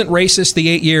syrup wasn't racist the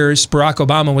 8 years Barack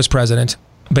Obama was president,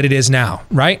 but it is now,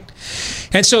 right?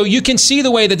 And so you can see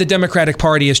the way that the Democratic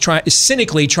Party is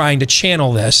cynically trying to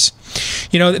channel this.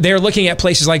 They're looking at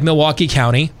places like Milwaukee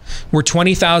County, where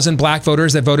 20,000 black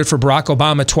voters that voted for Barack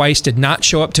Obama twice did not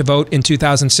show up to vote in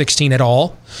 2016 at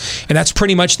all. And that's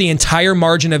pretty much the entire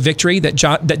margin of victory that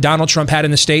Donald Trump had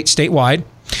in the statewide.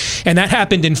 And that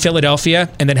happened in Philadelphia,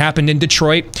 and that happened in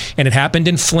Detroit, and it happened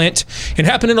in Flint. It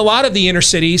happened in a lot of the inner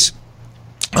cities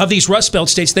of these Rust Belt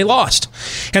states. They lost.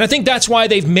 And I think that's why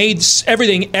they've made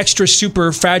everything extra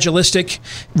super fragilistic,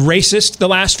 racist the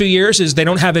last few years, is they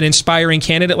don't have an inspiring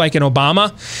candidate like an Obama.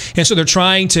 And so they're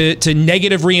trying to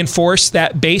negative reinforce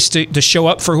that base to show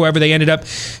up for whoever they ended up,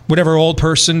 whatever old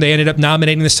person they ended up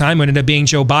nominating this time, ended up being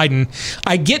Joe Biden.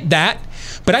 I get that.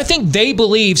 But I think they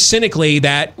believe cynically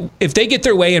that if they get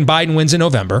their way and Biden wins in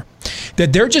November,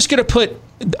 that they're just going to put,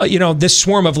 this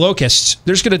swarm of locusts,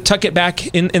 they're just going to tuck it back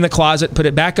in the closet, put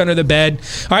it back under the bed.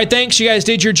 All right, thanks. You guys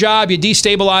did your job. You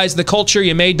destabilized the culture.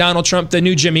 You made Donald Trump the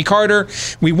new Jimmy Carter.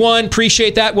 We won.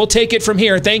 Appreciate that. We'll take it from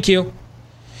here. Thank you.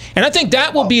 And I think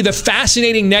that will be the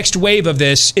fascinating next wave of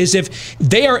this, is if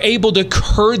they are able to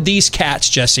herd these cats,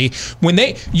 Jesse. When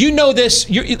this,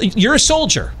 you're a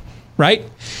soldier, right?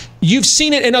 You've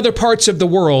seen it in other parts of the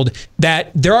world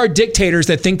that there are dictators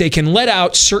that think they can let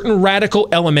out certain radical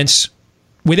elements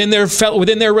within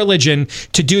their religion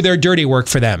to do their dirty work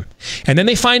for them. And then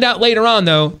they find out later on,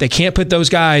 though, they can't put those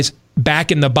guys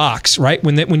back in the box, right?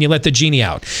 When you let the genie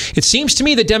out. It seems to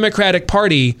me the Democratic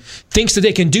Party thinks that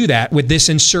they can do that with this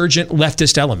insurgent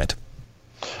leftist element.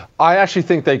 I actually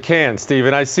think they can, Steve,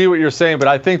 and I see what you're saying, but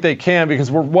I think they can,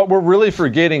 because what we're really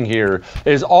forgetting here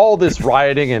is all this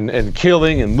rioting and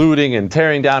killing and looting and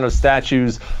tearing down of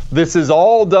statues. This is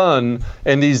all done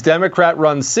in these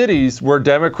Democrat-run cities where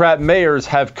Democrat mayors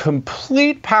have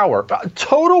complete power,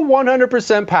 total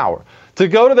 100% power, to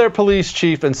go to their police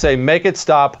chief and say, make it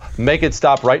stop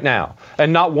right now.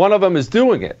 And not one of them is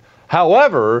doing it.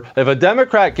 However, if a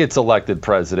Democrat gets elected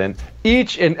president,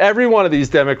 each and every one of these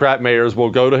Democrat mayors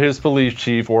will go to his police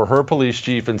chief or her police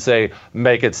chief and say,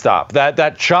 make it stop.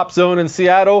 That chop zone in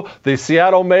Seattle, the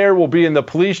Seattle mayor will be in the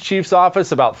police chief's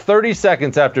office about 30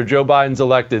 seconds after Joe Biden's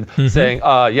elected saying,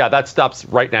 yeah, that stops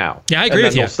right now. Yeah, I agree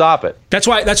with you. They'll stop it. That's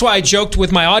why I joked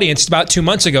with my audience about 2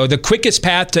 months ago. The quickest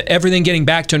path to everything getting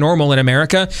back to normal in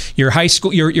America, your high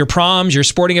school, your proms, your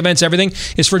sporting events, everything,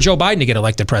 is for Joe Biden to get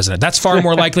elected president. That's far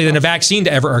more likely than a vaccine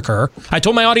to ever occur. I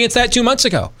told my audience that 2 months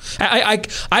ago.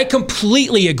 I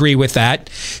completely agree with that.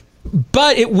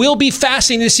 But it will be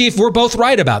fascinating to see if we're both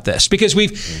right about this, because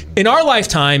in our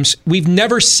lifetimes, we've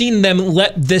never seen them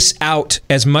let this out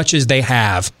as much as they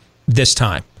have this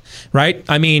time, right?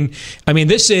 I mean,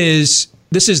 this is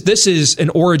an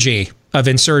orgy of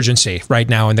insurgency right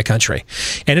now in the country,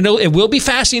 and it will be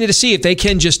fascinating to see if they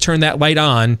can just turn that light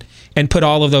on and put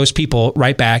all of those people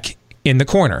right back in the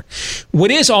corner. What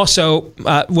is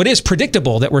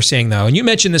predictable that we're seeing, though, and you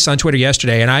mentioned this on Twitter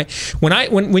yesterday, and I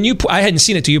hadn't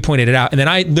seen it till you pointed it out, and then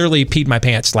I literally peed my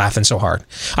pants laughing so hard.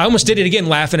 I almost did it again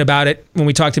laughing about it when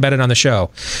we talked about it on the show.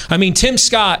 I mean, Tim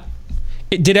Scott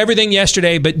did everything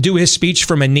yesterday but do his speech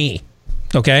from a knee,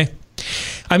 okay?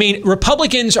 I mean,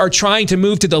 Republicans are trying to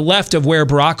move to the left of where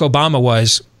Barack Obama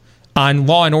was on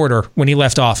law and order when he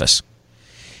left office.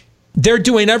 They're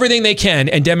doing everything they can,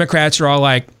 and Democrats are all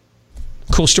like,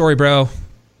 cool story, bro.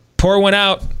 Pour one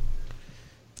out.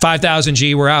 5,000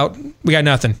 G, we're out. We got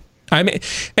nothing. I mean,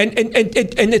 and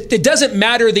it doesn't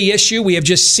matter the issue. We have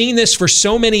just seen this for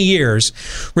so many years.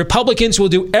 Republicans will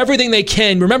do everything they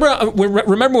can. Remember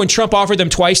when Trump offered them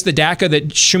twice the DACA that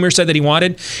Schumer said that he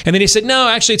wanted, and then he said, no,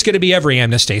 actually, it's going to be every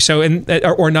amnesty. So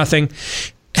or nothing.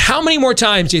 How many more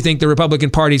times do you think the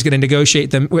Republican Party is going to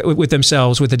negotiate them with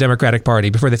themselves with the Democratic Party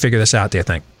before they figure this out? Do you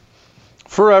think?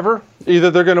 Forever. Either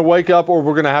they're going to wake up or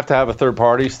we're going to have a third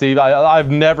party, Steve. I've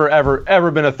never,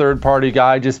 ever been a third party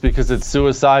guy just because it's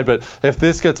suicide. But if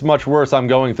this gets much worse, I'm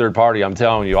going third party. I'm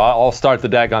telling you, I'll start the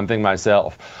daggone thing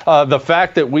myself. The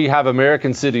fact that we have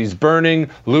American cities burning,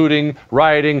 looting,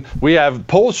 rioting, we have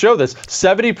polls show this.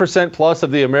 70% plus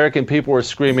of the American people are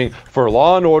screaming for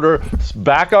law and order,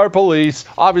 back our police.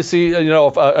 Obviously,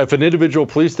 if an individual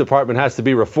police department has to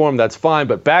be reformed, that's fine.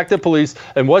 But back the police.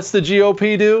 And what's the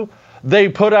GOP do? They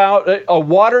put out a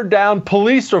watered-down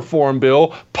police reform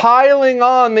bill, piling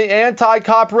on the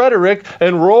anti-cop rhetoric,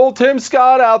 and roll Tim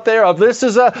Scott out there of this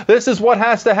is what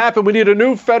has to happen. We need a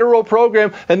new federal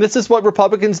program, and this is what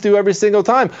Republicans do every single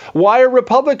time. Why are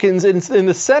Republicans in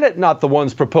the Senate not the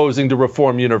ones proposing to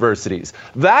reform universities?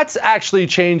 That's actually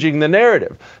changing the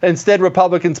narrative. Instead,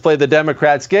 Republicans play the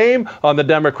Democrats' game on the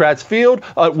Democrats' field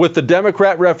with the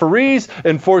Democrat referees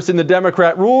enforcing the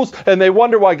Democrat rules, and they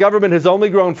wonder why government has only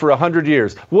grown for 100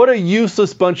 years. What a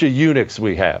useless bunch of eunuchs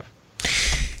we have.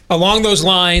 Along those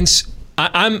lines,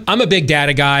 I'm a big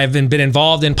data guy. I've been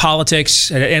involved in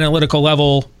politics at an analytical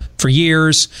level for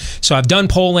years. So I've done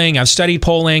polling. I've studied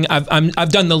polling.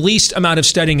 I've done the least amount of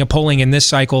studying of polling in this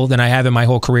cycle than I have in my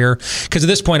whole career. Because at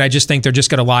this point, I just think they're just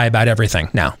going to lie about everything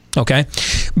now. Okay.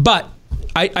 But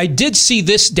I did see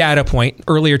this data point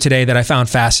earlier today that I found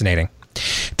fascinating.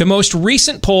 The most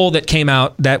recent poll that came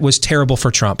out that was terrible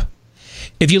for Trump.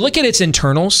 If you look at its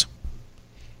internals,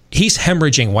 he's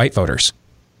hemorrhaging white voters.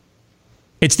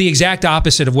 It's the exact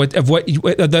opposite of what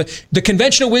the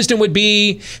conventional wisdom would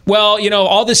be. Well,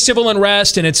 all this civil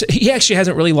unrest, and he actually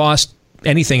hasn't really lost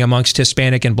anything amongst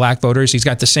Hispanic and black voters. He's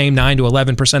got the same 9 to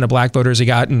 11% of black voters he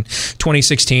got in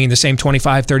 2016, the same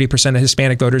 25-30% of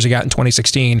Hispanic voters he got in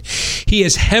 2016. He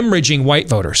is hemorrhaging white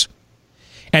voters.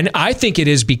 And I think it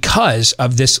is because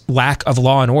of this lack of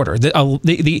law and order,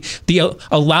 the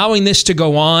allowing this to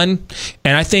go on.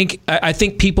 And I think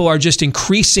people are just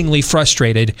increasingly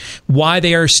frustrated why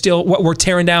they are still, what we're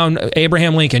tearing down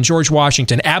Abraham Lincoln, George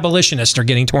Washington, abolitionists are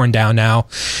getting torn down now.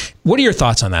 What are your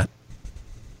thoughts on that?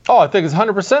 Oh, I think it's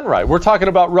 100% right. We're talking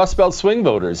about Rust Belt swing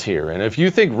voters here. And if you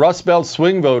think Rust Belt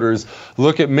swing voters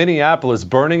look at Minneapolis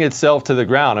burning itself to the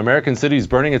ground, American cities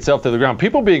burning itself to the ground,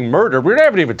 people being murdered, we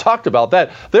haven't even talked about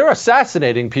that. They're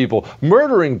assassinating people,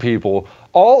 murdering people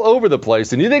all over the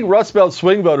place. And you think Rust Belt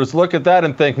swing voters look at that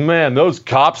and think, man, those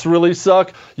cops really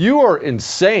suck? You are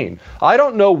insane. I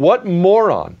don't know what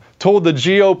moron told the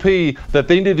GOP that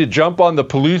they need to jump on the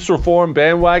police reform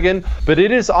bandwagon, but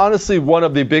it is honestly one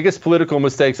of the biggest political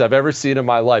mistakes I've ever seen in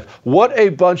my life. What a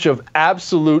bunch of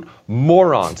absolute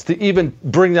morons to even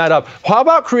bring that up. How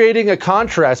about creating a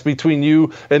contrast between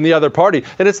you and the other party?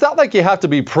 And it's not like you have to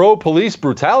be pro-police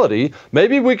brutality.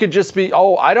 Maybe we could just be,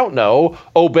 I don't know,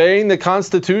 obeying the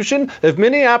Constitution. If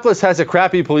Minneapolis has a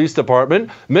crappy police department,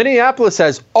 Minneapolis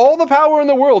has all the power in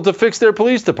the world to fix their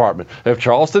police department. If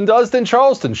Charleston does, then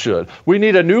Charleston should. We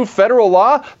need a new federal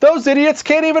law. Those idiots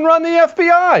can't even run the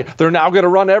FBI. They're now going to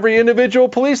run every individual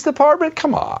police department?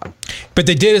 Come on. But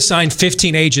they did assign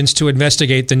 15 agents to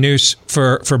investigate the noose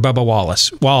for Bubba Wallace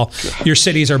while your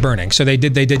cities are burning. So they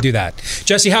did do that.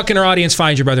 Jesse, how can our audience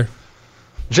find you, brother?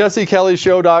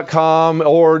 JesseKellyShow.com,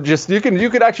 or just you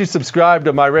could actually subscribe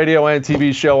to my radio and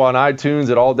TV show on iTunes.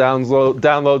 It all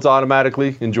downloads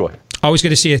automatically. Enjoy. Always good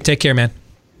to see you. Take care, man.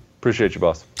 Appreciate you,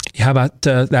 boss. How about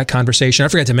that conversation? I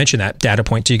forgot to mention that data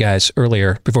point to you guys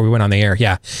earlier before we went on the air.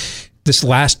 Yeah, this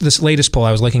latest poll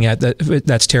I was looking at,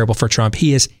 that's terrible for Trump.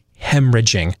 He is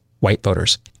hemorrhaging white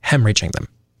voters, hemorrhaging them.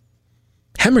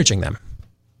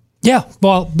 Yeah,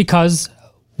 well, because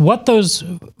what those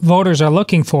voters are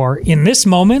looking for in this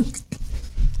moment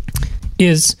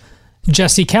is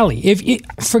Jesse Kelly. If you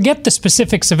forget the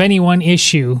specifics of any one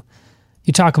issue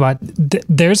you talk about,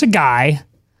 there's a guy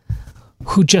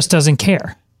who just doesn't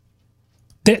care.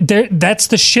 That's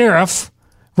the sheriff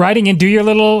riding in, do your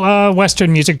little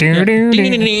Western music.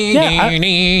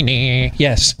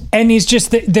 Yes. And he's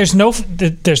just, there's no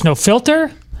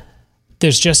filter.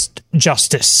 There's just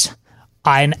justice.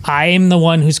 I am the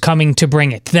one who's coming to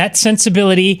bring it. That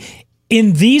sensibility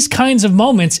in these kinds of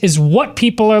moments is what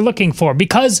people are looking for,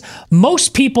 because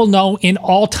most people know in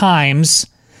all times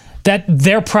that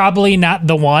they're probably not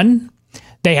the one.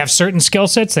 They have certain skill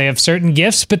sets, they have certain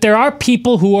gifts, but there are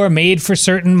people who are made for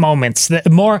certain moments, that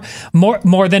more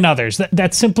than others.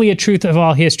 That's simply a truth of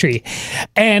all history.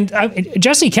 And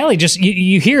Jesse Kelly,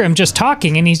 you hear him just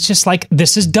talking, and he's just like,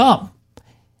 this is dumb.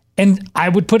 And I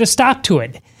would put a stop to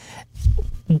it.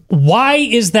 Why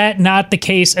is that not the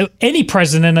case? Any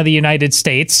president of the United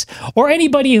States or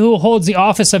anybody who holds the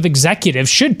office of executive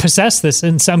should possess this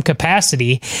in some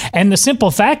capacity. And the simple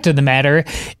fact of the matter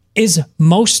is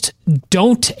most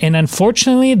don't. And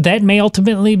unfortunately, that may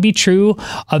ultimately be true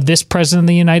of this president of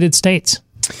the United States.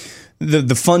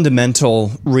 The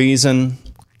fundamental reason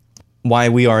why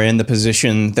we are in the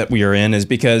position that we are in is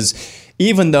because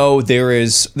even though there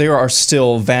are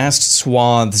still vast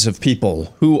swaths of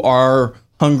people who are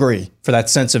hungry for that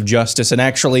sense of justice and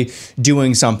actually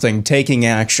doing something, taking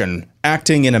action,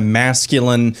 acting in a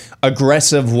masculine,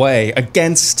 aggressive way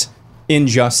against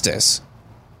injustice.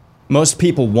 Most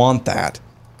people want that,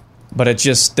 but it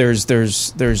just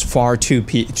there's far too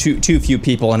few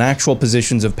people in actual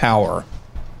positions of power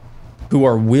who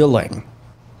are willing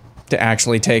to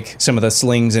actually take some of the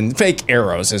slings and fake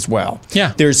arrows as well.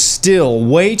 Yeah. There's still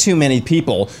way too many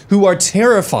people who are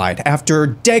terrified after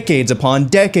decades upon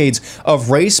decades of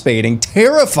race baiting,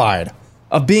 terrified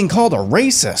of being called a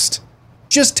racist.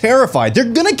 Just terrified. They're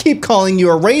going to keep calling you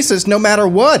a racist no matter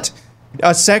what.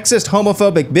 A sexist,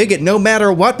 homophobic bigot, no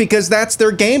matter what, because that's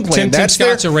their game plan. Tim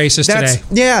Scott's a racist today.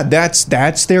 Yeah, that's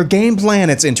their game plan.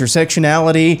 It's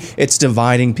intersectionality. It's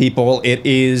dividing people.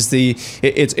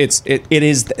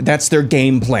 That's their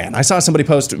game plan. I saw somebody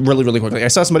post really quickly. I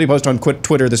saw somebody post on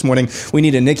Twitter this morning. We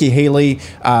need a Nikki Haley,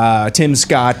 Tim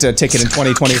Scott ticket in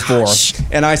 2024,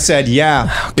 and I said,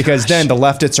 because then the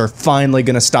leftists are finally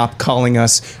going to stop calling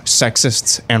us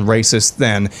sexists and racists.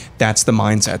 Then that's the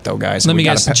mindset, though, guys. Let me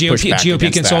guess.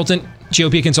 GOP consultant?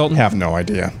 GOP consultant? Have no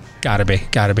idea. Gotta be.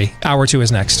 Hour 2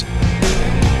 is next.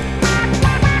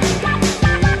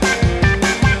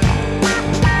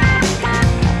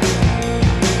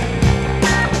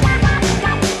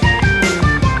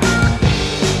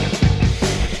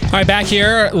 All right, back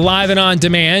here, live and on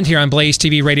demand here on Blaze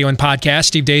TV, radio, and podcast.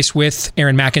 Steve Deace with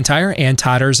Aaron McIntyre and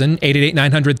Todd Erzin.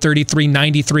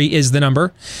 888-900-3393 is the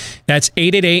number. That's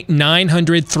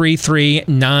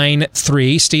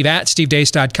 888-900-3393. Steve at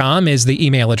stevedeace.com is the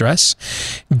email address.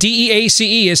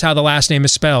 DEACE is how the last name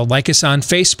is spelled. Like us on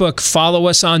Facebook. Follow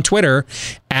us on Twitter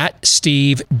at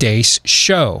Steve Deace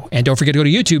Show. And don't forget to go to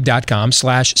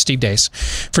youtube.com/Steve Deace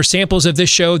for samples of this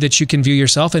show that you can view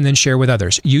yourself and then share with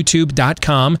others.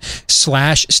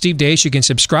 youtube.com/Steve Deace. You can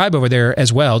subscribe over there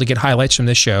as well to get highlights from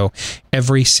this show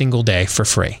every single day for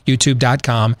free.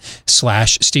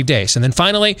 youtube.com/Steve Deace. And then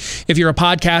finally, if you're a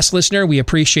podcast listener, we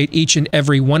appreciate each and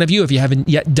every one of you. If you haven't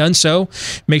yet done so,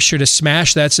 make sure to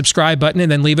smash that subscribe button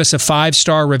and then leave us a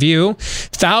 5-star review.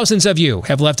 Thousands of you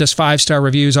have left us 5-star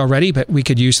reviews already, but we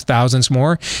could use thousands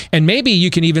more. And maybe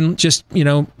you can even just,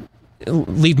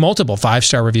 leave multiple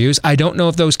 5-star reviews. I don't know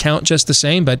if those count just the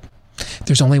same, but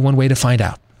there's only one way to find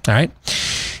out. All right.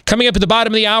 Coming up at the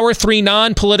bottom of the hour, 3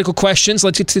 non-political questions.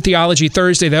 Let's get to Theology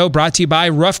Thursday, though, brought to you by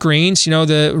Rough Greens. You know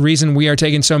the reason we are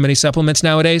taking so many supplements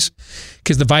nowadays?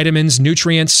 Because the vitamins,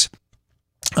 nutrients,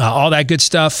 all that good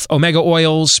stuff, omega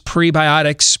oils,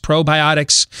 prebiotics,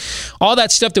 probiotics, all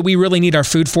that stuff that we really need our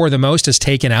food for the most is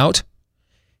taken out.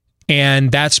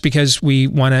 And that's because we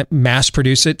want to mass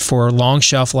produce it for long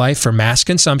shelf life, for mass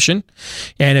consumption.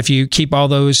 And if you keep all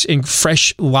those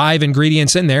fresh, live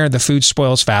ingredients in there, the food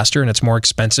spoils faster and it's more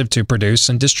expensive to produce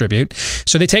and distribute.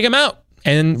 So they take them out.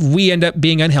 And we end up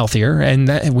being unhealthier,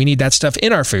 and we need that stuff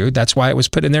in our food. That's why it was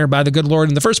put in there by the good Lord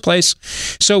in the first place.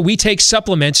 So we take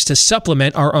supplements to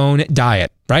supplement our own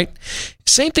diet, right?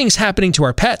 Same thing's happening to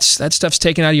our pets. That stuff's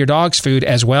taken out of your dog's food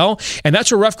as well. And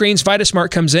that's where Rough Greens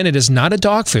VitaSmart comes in. It is not a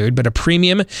dog food, but a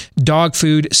premium dog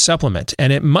food supplement.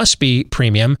 And it must be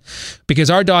premium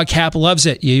because our dog Cap loves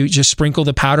it. You just sprinkle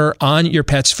the powder on your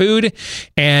pet's food,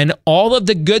 and all of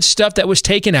the good stuff that was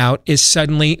taken out is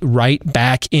suddenly right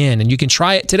back in. And you can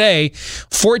try it today.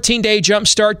 14-day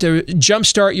jumpstart to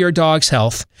jumpstart your dog's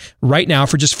health right now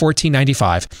for just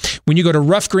 $14.95. When you go to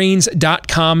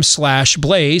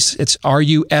roughgreens.com/blaze, it's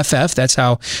RUFF. That's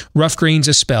how Rough Greens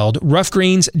is spelled.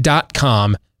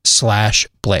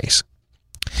 roughgreens.com/blaze.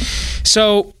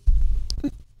 So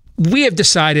we have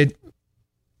decided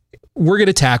we're going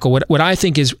to tackle what I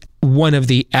think is one of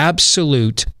the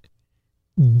absolute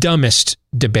dumbest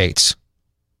debates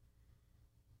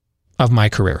of my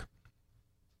career.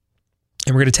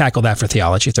 And we're going to tackle that for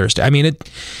Theology Thursday. I mean, it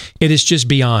is just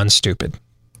beyond stupid.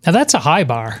 Now that's a high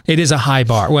bar. It is a high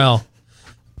bar. Well,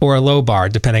 or a low bar,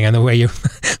 depending on the way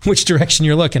which direction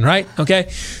you're looking, right?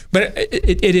 Okay. But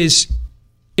it is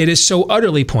so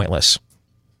utterly pointless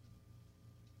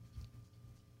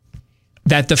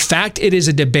that the fact it is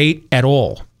a debate at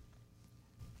all,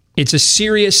 it's a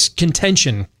serious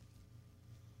contention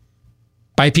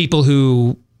by people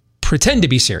who pretend to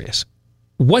be serious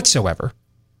whatsoever,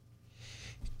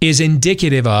 is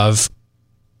indicative of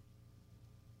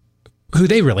who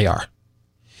they really are.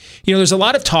 You know, there's a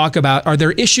lot of talk about, are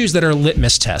there issues that are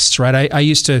litmus tests, right?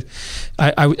 I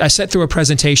sat through a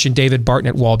presentation David Barton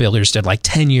at Wall Builders did like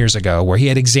 10 years ago where he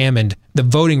had examined the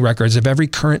voting records of every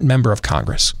current member of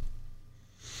Congress.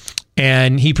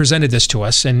 And he presented this to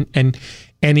us, and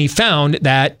he found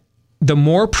that the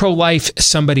more pro-life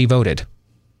somebody voted,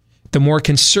 the more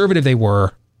conservative they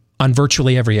were on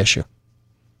virtually every issue.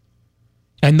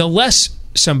 And the less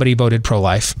somebody voted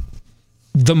pro-life,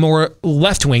 the more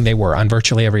left-wing they were on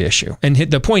virtually every issue. And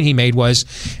the point he made was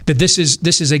that this is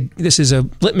a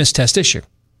litmus test issue.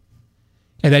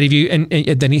 And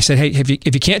that then he said, hey, if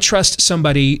you can't trust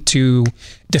somebody to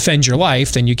defend your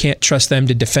life, then you can't trust them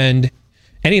to defend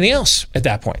anything else at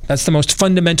that point. That's the most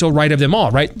fundamental right of them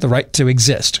all, right? The right to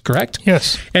exist, correct?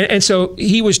 Yes. And so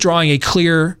he was drawing a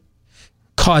clear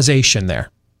causation there.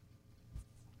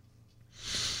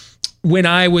 When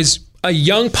I was a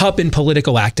young pup in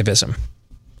political activism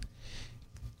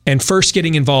and first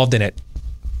getting involved in it,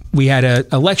 we had an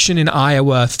election in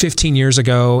Iowa 15 years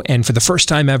ago, and for the first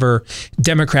time ever,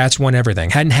 Democrats won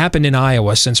everything. Hadn't happened in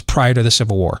Iowa since prior to the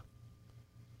Civil War.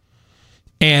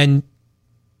 And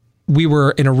we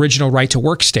were an original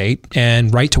right-to-work state,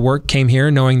 and right-to-work came here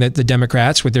knowing that the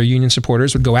Democrats, with their union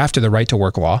supporters, would go after the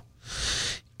right-to-work law.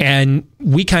 And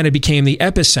we kind of became the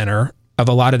epicenter of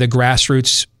a lot of the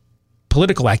grassroots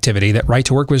political activity that Right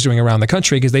to Work was doing around the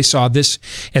country, because they saw this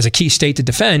as a key state to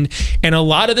defend. And a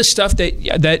lot of the stuff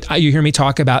that you hear me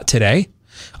talk about today,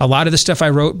 a lot of the stuff I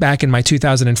wrote back in my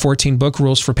 2014 book,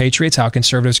 Rules for Patriots, How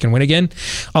Conservatives Can Win Again,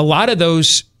 a lot of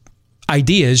those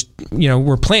ideas,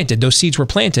 were planted, those seeds were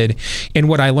planted in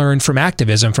what I learned from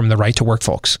activism from the Right to Work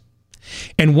folks.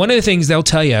 And one of the things they'll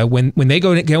tell you when they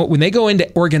go in to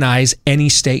organize any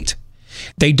state,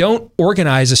 they don't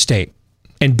organize a state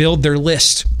and build their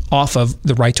list off of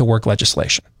the right to work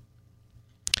legislation.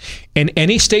 In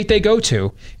any state they go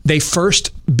to, they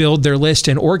first build their list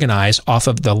and organize off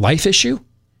of the life issue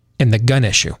and the gun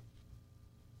issue.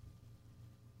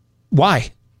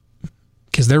 Why?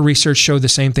 Because their research showed the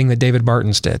same thing that David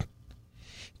Barton's did.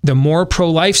 The more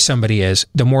pro-life somebody is,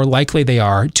 the more likely they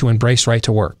are to embrace right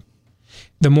to work.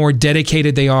 The more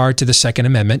dedicated they are to the Second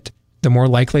Amendment, the more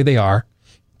likely they are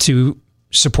to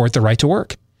support the right to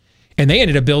work. And they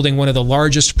ended up building one of the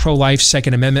largest pro-life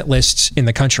Second Amendment lists in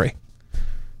the country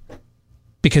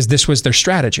because this was their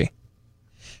strategy,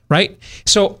 right?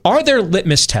 So are there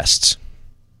litmus tests?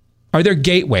 Are there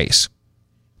gateways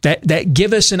that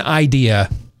give us an idea,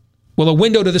 a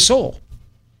window to the soul?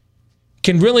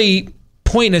 Can really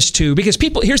point us to, because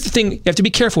people, here's the thing, you have to be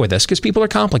careful with this because people are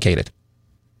complicated.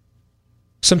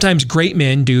 Sometimes great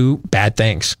men do bad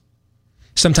things.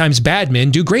 Sometimes bad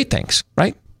men do great things,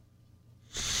 right?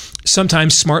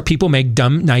 Sometimes smart people make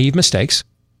dumb, naive mistakes.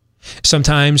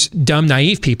 Sometimes dumb,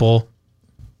 naive people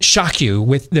shock you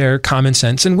with their common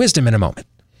sense and wisdom in a moment.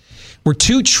 We're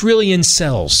 2 trillion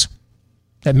cells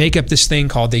that make up this thing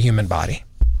called the human body.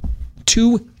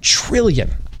 2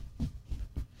 trillion.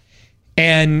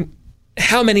 And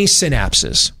how many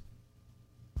synapses?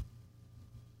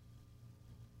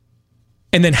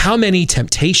 And then how many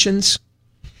temptations?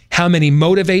 How many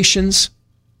motivations?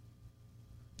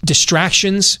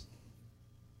 Distractions?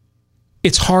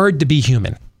 It's hard to be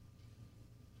human.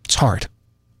 It's hard.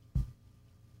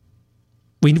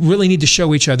 We really need to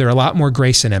show each other a lot more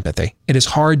grace and empathy. It is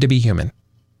hard to be human.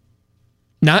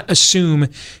 Not assume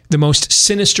the most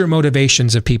sinister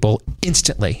motivations of people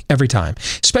instantly, every time,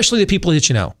 especially the people that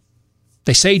you know.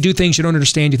 They say, do things you don't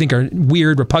understand, you think are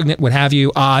weird, repugnant, what have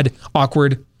you, odd,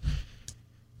 awkward.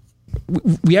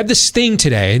 We have this thing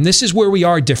today, and this is where we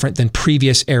are different than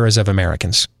previous eras of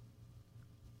Americans.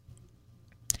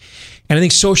 And I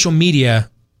think social media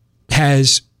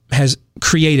has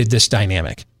created this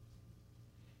dynamic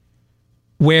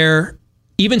where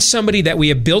even somebody that we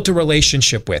have built a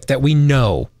relationship with, that we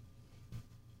know,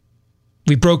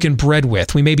 we've broken bread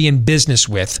with, we may be in business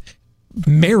with,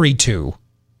 married to.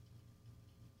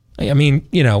 I mean,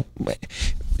 you know,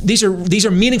 these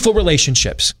are meaningful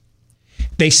relationships.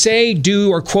 They say, do,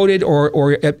 or quoted,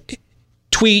 or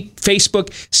tweet,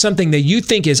 Facebook, something that you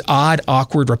think is odd,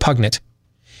 awkward, repugnant.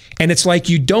 And it's like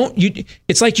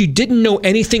it's like you didn't know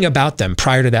anything about them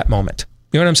prior to that moment.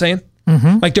 You know what I'm saying?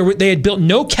 Mm-hmm. Like they had built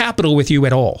no capital with you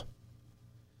at all.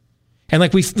 And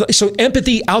like so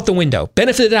empathy out the window,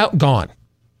 benefited out, gone.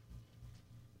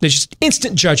 There's just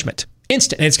instant judgment,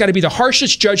 instant. And it's got to be the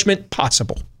harshest judgment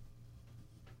possible.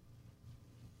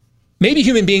 Maybe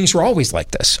human beings were always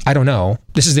like this. I don't know.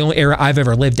 This is the only era I've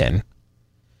ever lived in.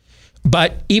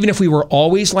 But even if we were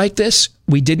always like this,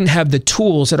 we didn't have the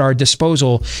tools at our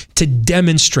disposal to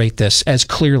demonstrate this as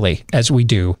clearly as we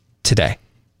do today.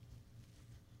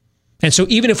 And so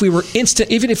even if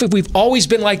we've always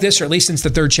been like this, or at least since the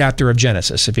 3rd chapter of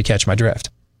Genesis, if you catch my drift,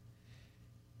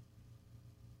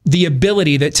 the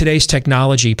ability that today's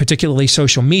technology, particularly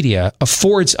social media,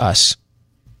 affords us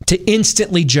to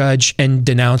instantly judge and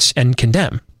denounce and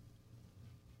condemn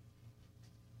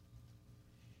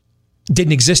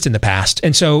didn't exist in the past.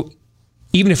 And so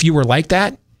even if you were like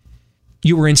that,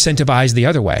 you were incentivized the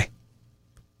other way.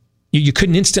 You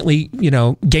couldn't instantly,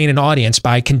 gain an audience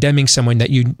by condemning someone that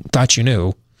you thought you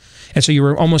knew. And so you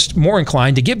were almost more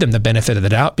inclined to give them the benefit of the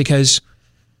doubt because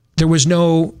there was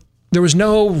no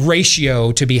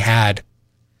ratio to be had.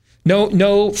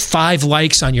 No 5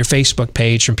 likes on your Facebook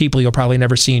page from people you'll probably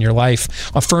never see in your life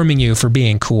affirming you for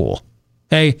being cool.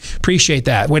 Hey, appreciate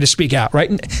that. Way to speak out, right?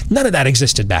 None of that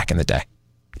existed back in the day.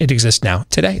 It exists now,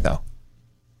 today, though.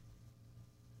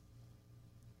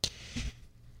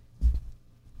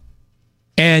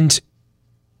 And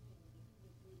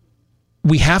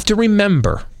we have to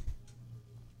remember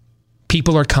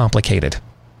people are complicated.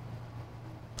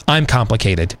 I'm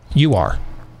complicated. You are.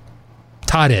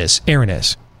 Todd is. Aaron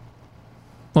is.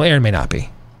 Well, Aaron may not be.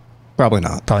 Probably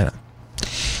not.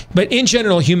 But in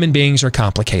general, human beings are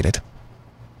complicated.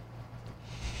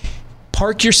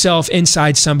 Park yourself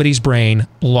inside somebody's brain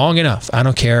long enough. I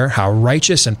don't care how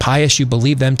righteous and pious you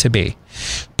believe them to be.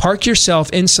 Park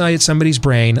yourself inside somebody's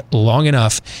brain long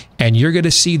enough, and you're going to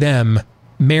see them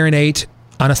marinate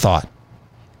on a thought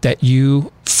that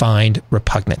you find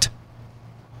repugnant.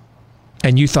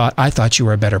 And I thought you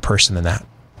were a better person than that.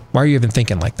 Why are you even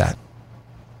thinking like that?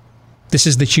 This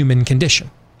is the human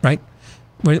condition, right?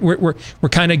 We're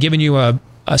kind of giving you a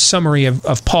summary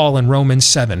of Paul in Romans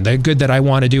 7. The good that I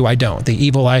want to do, I don't. The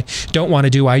evil I don't want to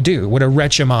do, I do. What a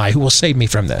wretch am I? Who will save me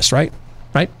from this, right?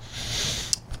 Right?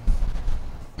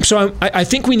 So I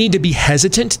think we need to be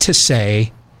hesitant to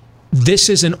say this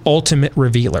is an ultimate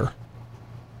revealer.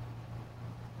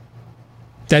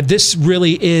 That this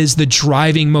really is the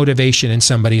driving motivation in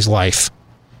somebody's life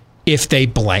if they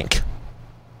blank.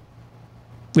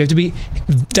 We have to be,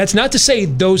 that's not to say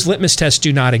those litmus tests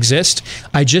do not exist.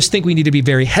 I just think we need to be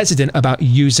very hesitant about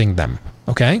using them,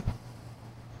 okay?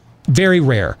 Very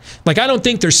rare. Like, I don't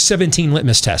think there's 17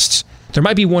 litmus tests. There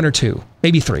might be 1 or 2,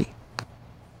 maybe 3.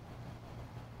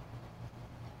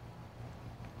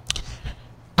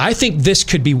 I think this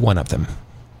could be one of them.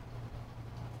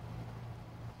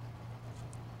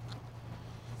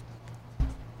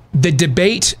 The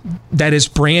debate that is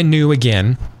brand new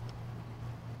again,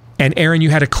 and Aaron, you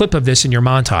had a clip of this in your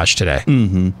montage today.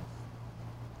 Mm-hmm.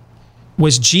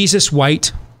 Was Jesus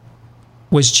white?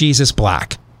 Was Jesus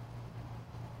black?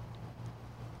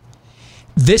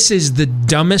 This is the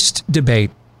dumbest debate.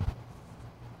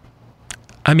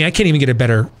 I mean, I can't even get a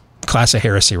better class of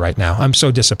heresy right now. I'm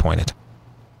so disappointed.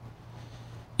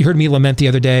 You heard me lament the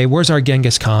other day. Where's our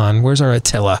Genghis Khan? Where's our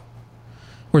Attila?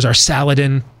 Where's our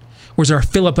Saladin? Where's our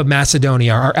Philip of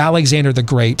Macedonia? Our Alexander the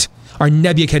Great? Our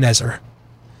Nebuchadnezzar?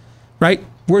 Right?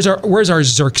 Where's our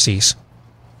Xerxes?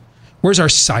 Where's our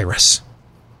Cyrus?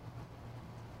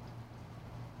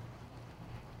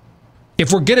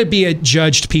 If we're going to be a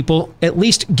judged people, at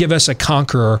least give us a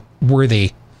conqueror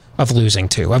worthy of losing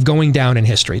to, of going down in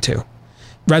history to,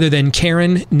 rather than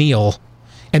Karen Neal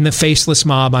and the faceless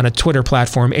mob on a Twitter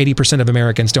platform 80% of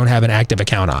Americans don't have an active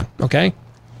account on, okay?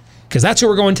 Because that's what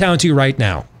we're going down to right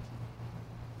now.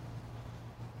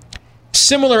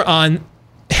 Similar on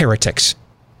heretics.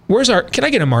 Can I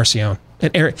get a Marcion?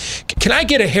 Can I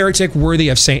get a heretic worthy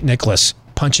of St. Nicholas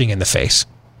punching in the face?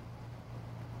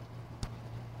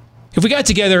 If we got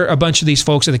together a bunch of these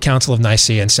folks at the Council of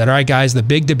Nicaea and said, all right, guys, the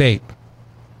big debate,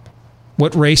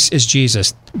 what race is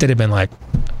Jesus? They'd have been like,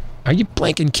 are you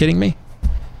blanking kidding me?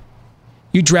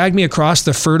 You dragged me across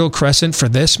the Fertile Crescent for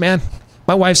this, man?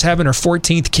 My wife's having her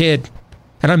 14th kid,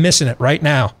 and I'm missing it right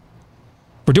now.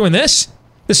 We're doing this?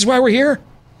 This is why we're here?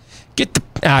 Get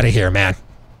out of here, man.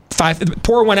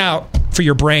 Pour one out for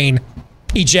your brain.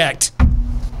 Eject.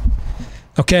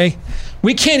 Okay?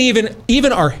 We can't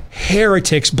even our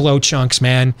heretics blow chunks,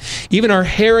 man. Even our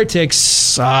heretics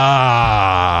suck.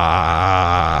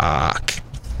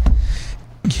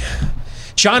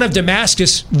 John of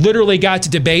Damascus literally got to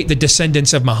debate the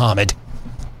descendants of Muhammad.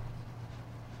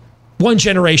 One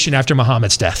generation after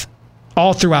Muhammad's death.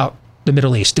 All throughout the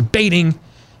Middle East, debating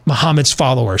Muhammad's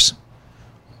followers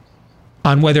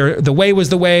on whether the way was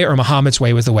the way or Muhammad's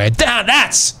way was the way.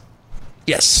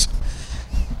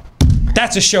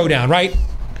 That's a showdown, right?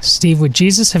 Steve, would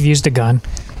Jesus have used a gun?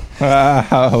 That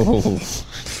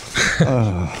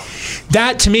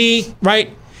to me, right?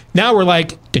 Now we're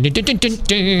like, I'm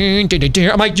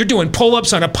like, you're doing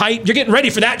pull-ups on a pipe. You're getting ready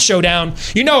for that showdown.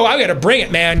 You know, I got to bring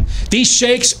it, man. These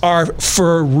sheikhs are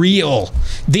for real.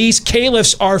 These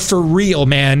caliphs are for real,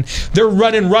 man. They're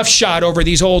running roughshod over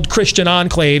these old Christian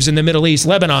enclaves in the Middle East.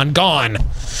 Lebanon, gone.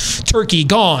 Turkey,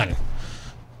 gone.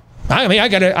 I mean, I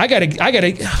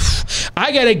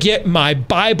gotta get my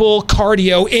Bible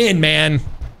cardio in, man,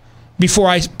 before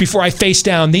I face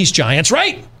down these giants,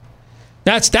 right?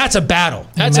 That's a battle.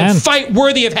 That's Amen. A fight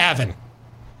worthy of having.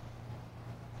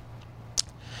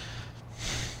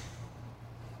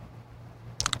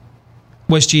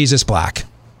 Was Jesus black?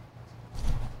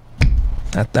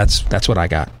 That's what I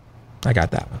got. I got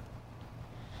that one.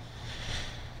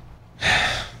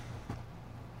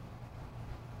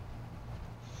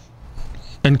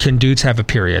 And can dudes have a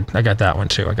period? I got that one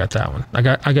too. I got that one. I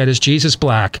got is Jesus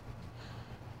black?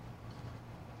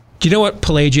 Do you know what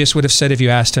Pelagius would have said if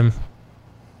you asked him,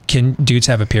 can dudes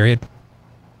have a period?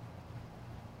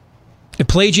 If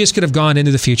Pelagius could have gone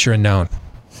into the future and known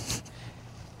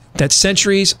that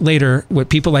centuries later, what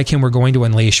people like him were going to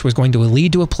unleash was going to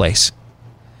lead to a place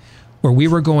where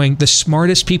the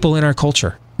smartest people in our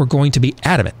culture were going to be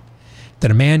adamant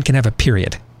that a man can have a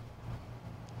period.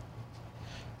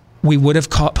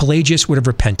 Pelagius would have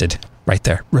repented right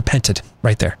there.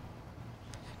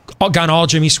 Gone all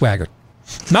Jimmy Swaggart.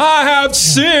 I have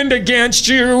sinned against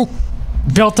you.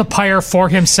 Built a pyre for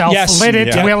himself, lit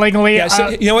it willingly. Yeah, so,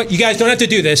 you know what? You guys don't have to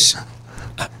do this.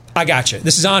 I got you.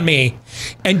 This is on me.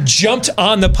 And jumped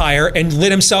on the pyre and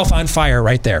lit himself on fire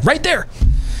right there. Right there.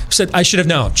 Said, I should have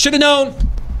known. Should have known.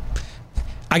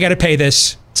 I got to pay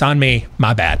this. It's on me.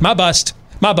 My bad. My bust.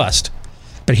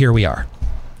 But here we are.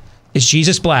 Is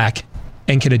Jesus black?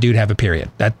 And can a dude have a period?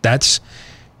 That's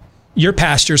your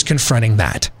pastor's confronting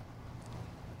that.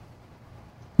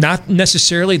 Not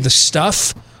necessarily the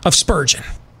stuff of Spurgeon,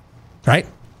 right?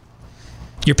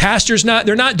 Your pastor's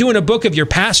they're not doing a book of your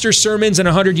pastor's sermons in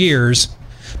 100 years.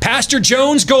 Pastor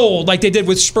Jones Gold, like they did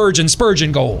with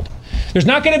Spurgeon Gold. There's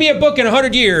not going to be a book in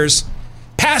 100 years,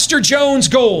 Pastor Jones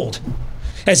Gold,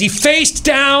 as he faced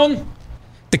down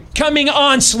the coming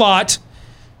onslaught,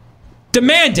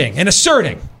 demanding and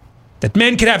asserting that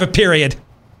men could have a period.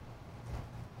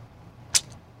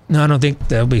 No, I don't think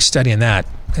they'll be studying that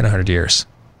in 100 years.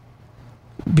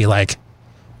 Be like,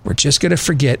 we're just going to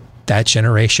forget that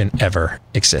generation ever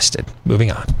existed. Moving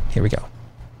on. Here we go.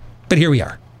 But here we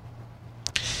are.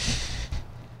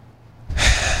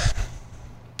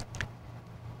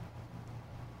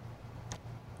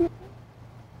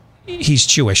 He's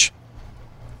Jewish.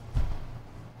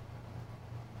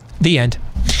 The end.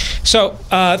 So,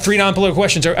 3 non-political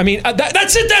questions.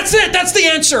 That's it. That's the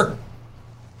answer.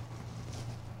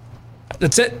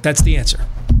 That's it. That's the answer.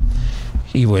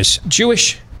 He was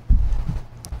Jewish,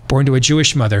 born to a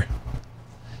Jewish mother,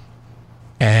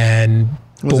 and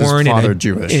born in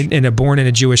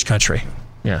a Jewish country.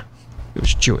 Yeah, he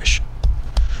was Jewish.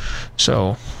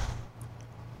 So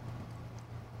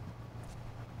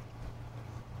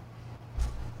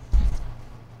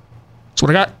that's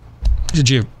what I got. He's a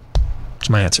Jew. That's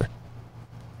my answer.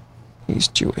 He's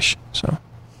Jewish. So,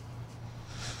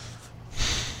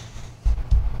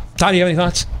 Todd, do you have any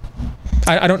thoughts?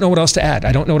 I don't know what else to add.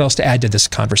 I don't know what else to add to this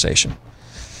conversation.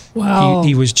 Well,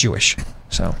 he was Jewish.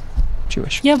 So,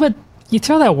 Jewish. Yeah, but you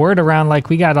throw that word around like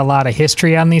we got a lot of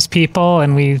history on these people,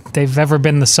 and they've ever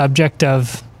been the subject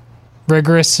of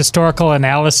rigorous historical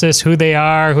analysis, who they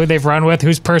are, who they've run with,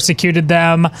 who's persecuted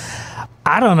them.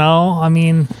 I don't know. I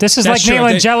mean, this is like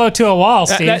nailing Jello to a wall,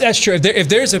 Steve. That's true. If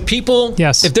there's a people,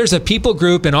 yes. If there's a people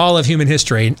group in all of human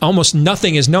history, almost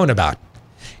nothing is known about.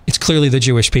 It's clearly the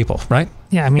Jewish people, right?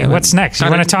 Yeah. I mean, what's next? You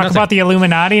want to talk about the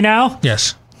Illuminati now?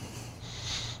 Yes.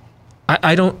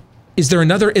 I don't. Is there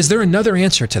another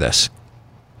answer to this?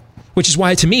 Which is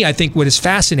why, to me, I think what is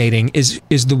fascinating is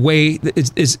the way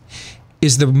is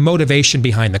the motivation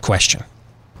behind the question.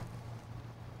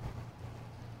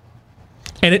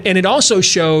 And it also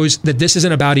shows that this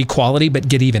isn't about equality, but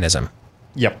get-evenism.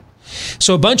 Yep.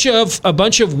 So a bunch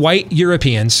of white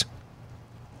Europeans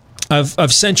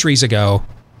of centuries ago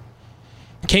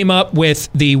came up with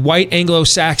the white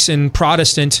Anglo-Saxon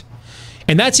Protestant,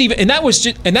 and that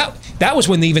was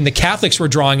when even the Catholics were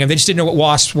drawing them. They just didn't know what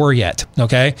WASPs were yet.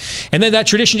 Okay, and then that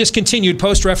tradition just continued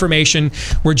post-Reformation,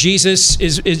 where Jesus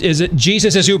is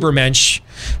Übermensch,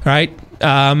 right?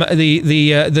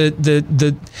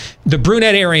 The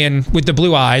brunette Aryan with the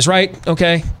blue eyes, right?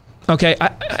 Okay.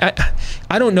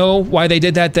 I don't know why they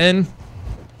did that then,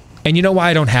 and you know why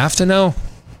I don't have to know?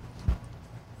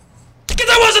 Because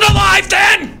I wasn't alive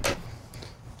then.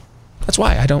 That's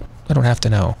why I don't have to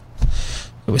know.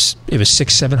 It was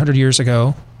 600-700 years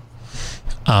ago.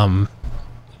 I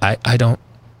don't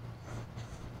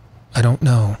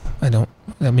know.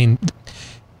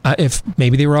 If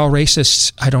maybe they were all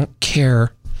racists, I don't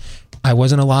care. I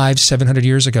wasn't alive 700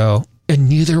 years ago, and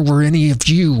neither were any of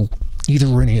you.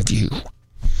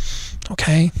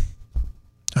 Okay?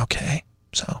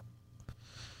 So,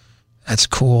 that's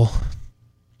cool.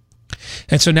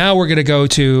 And so now we're going to go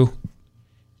to,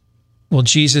 well,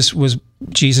 Jesus was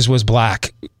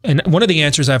black. And one of the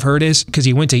answers I've heard is because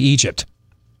he went to Egypt.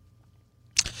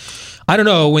 I don't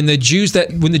know, when the Jews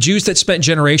that spent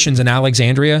generations in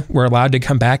Alexandria were allowed to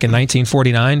come back in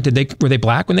 1949, were they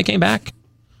black when they came back?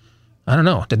 I don't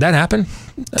know. Did that happen?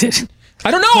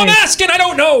 I don't know. I'm asking. I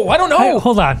don't know.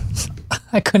 Hold on.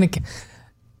 I couldn't.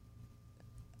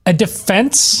 A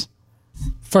defense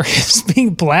for his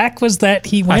being black was that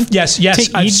he went yes. to Egypt?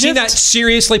 I've seen that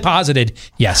seriously posited.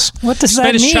 Yes. What does that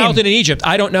mean? Spent his childhood in Egypt.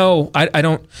 I don't know. I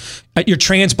don't. You're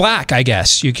trans black, I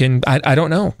guess. You can. I don't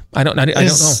know. I don't know.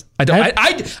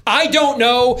 I don't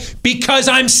know because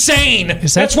I'm sane.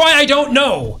 That's why I don't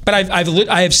know. But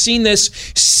I have seen this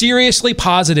seriously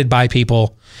posited by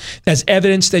people as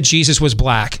evidence that Jesus was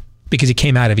black because he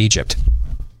came out of Egypt.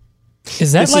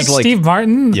 Is that like Steve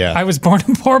Martin? Yeah. I was born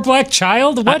a poor black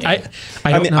child? What?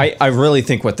 I really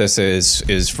think what this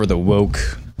is for the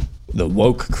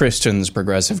woke Christians,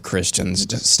 progressive Christians.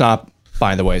 Just stop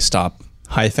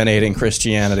hyphenating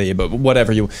Christianity,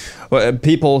 but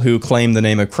people who claim the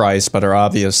name of Christ but are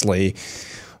obviously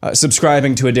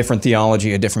subscribing to a different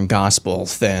theology, a different gospel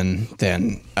than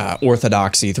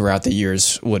orthodoxy throughout the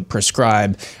years would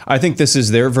prescribe. I think this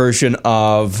is their version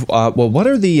of what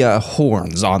are the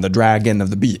horns on the dragon of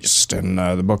the beast in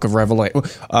the book of Revelation?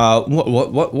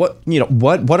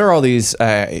 What are all these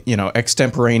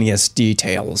extemporaneous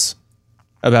details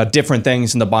about different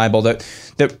things in the Bible that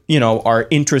are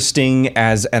interesting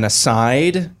as an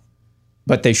aside,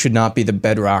 but they should not be the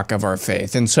bedrock of our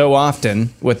faith. And so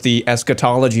often with the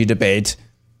eschatology debate,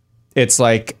 it's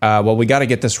like, we got to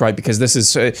get this right because this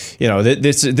is,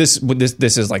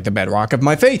 this is like the bedrock of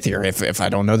my faith here. If I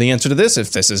don't know the answer to this,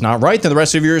 if this is not right, then the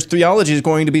rest of your theology is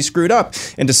going to be screwed up.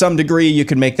 And to some degree, you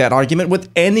can make that argument with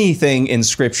anything in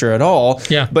Scripture at all.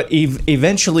 Yeah. But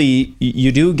eventually,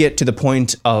 you do get to the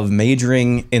point of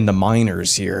majoring in the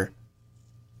minors here.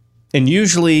 And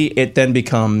usually it then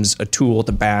becomes a tool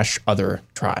to bash other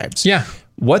tribes. Yeah.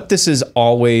 What this is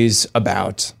always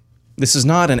about, this is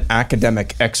not an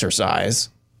academic exercise.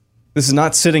 This is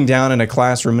not sitting down in a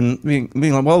classroom and being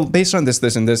like, well, based on this,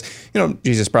 and this,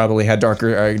 Jesus probably had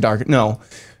darker. No,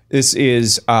 this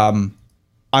is, I'm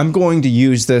going to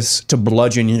use this to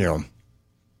bludgeon you.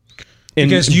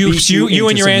 Because you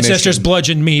and your ancestors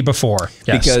bludgeoned me before.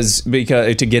 Yes.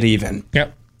 Because to get even.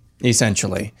 Yep.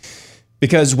 essentially.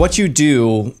 Because what you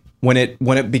do when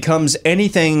it becomes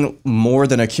anything more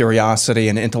than a curiosity,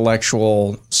 an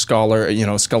intellectual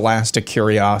scholastic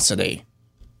curiosity,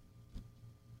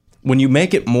 when you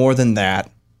make it more than that,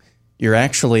 you're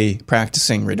actually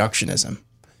practicing reductionism.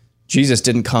 Jesus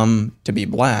didn't come to be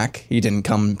black. He didn't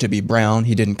come to be brown.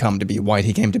 He didn't come to be white.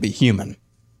 He came to be human,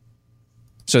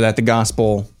 so that the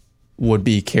gospel would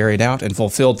be carried out and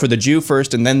fulfilled for the Jew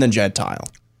first and then the Gentile.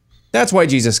 That's why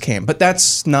Jesus came. But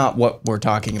that's not what we're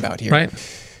talking about here. Right.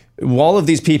 All of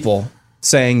these people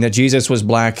saying that Jesus was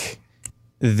black,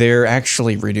 they're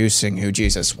actually reducing who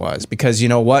Jesus was, because you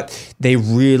know what? They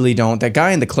really don't. That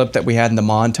guy in the clip that we had in the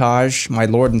montage, my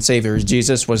Lord and Savior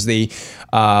Jesus, was the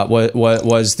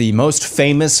most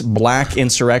famous black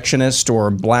insurrectionist or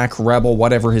black rebel,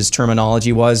 whatever his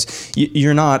terminology was.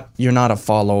 You're not a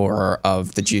follower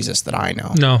of the Jesus that I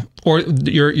know. No, or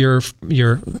you're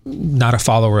not a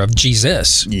follower of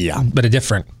Jesus. Yeah, but a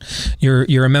different.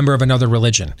 You're a member of another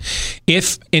religion.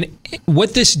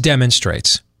 What this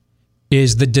demonstrates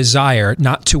is the desire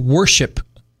not to worship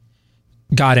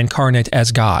God incarnate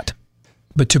as God,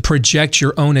 but to project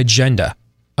your own agenda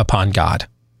upon God,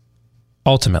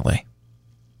 ultimately.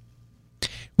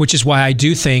 Which is why I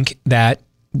do think that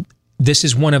this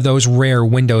is one of those rare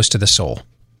windows to the soul.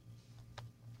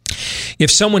 If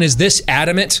someone is this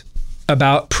adamant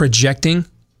about projecting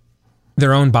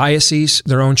their own biases,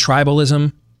 their own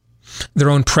tribalism, their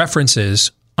own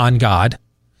preferences on God,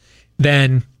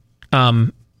 then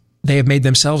they have made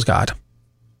themselves God.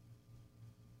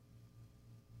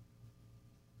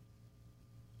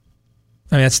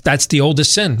 I mean, that's the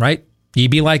oldest sin, right? Ye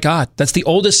be like God. That's the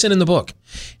oldest sin in the book.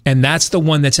 And that's the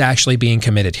one that's actually being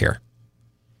committed here.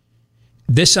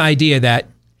 This idea that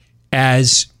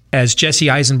as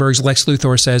Jesse Eisenberg's Lex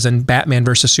Luthor says in Batman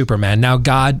versus Superman, now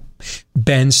God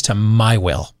bends to my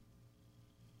will.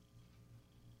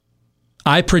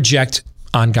 I project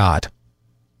on God.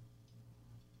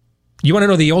 You want to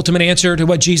know the ultimate answer to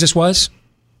what Jesus was?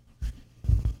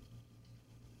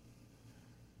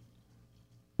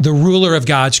 The ruler of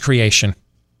God's creation.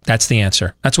 That's the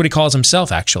answer. That's what he calls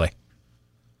himself, actually.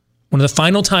 One of the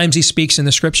final times he speaks in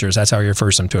the scriptures, that's how he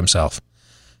refers to himself.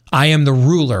 I am the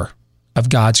ruler of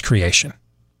God's creation.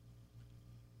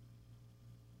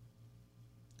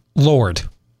 Lord.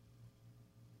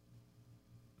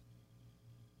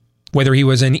 Whether he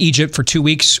was in Egypt for 2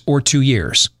 weeks or 2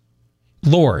 years.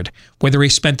 Lord, whether he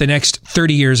spent the next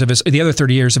 30 years of the other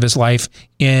 30 years of his life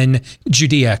in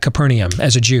Judea, Capernaum,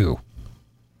 as a Jew.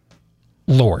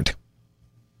 Lord.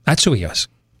 That's who he is.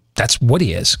 That's what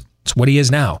he is. It's what he is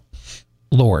now.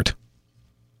 Lord.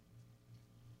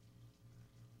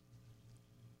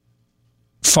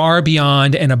 Far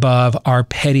beyond and above our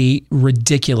petty,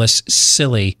 ridiculous,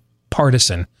 silly,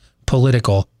 partisan,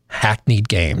 political, hackneyed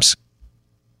games.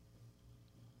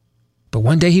 But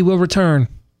one day he will return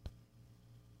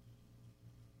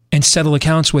and settle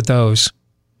accounts with those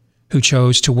who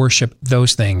chose to worship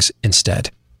those things instead.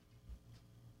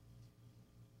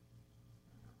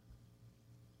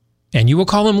 And you will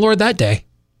call him Lord that day.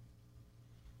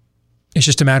 It's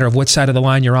just a matter of what side of the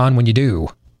line you're on when you do.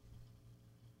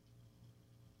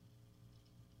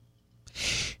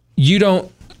 You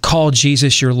don't call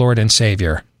Jesus your Lord and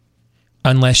Savior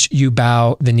unless you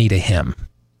bow the knee to him.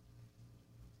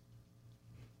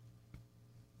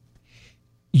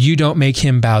 You don't make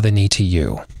him bow the knee to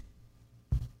you.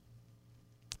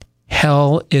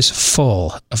 Hell is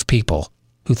full of people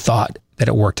who thought that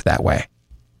it worked that way.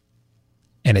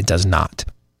 And it does not.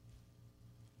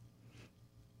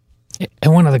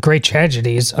 And one of the great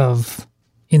tragedies of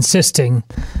insisting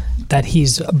that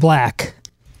he's black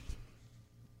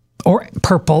or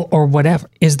purple or whatever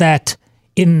is that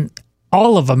in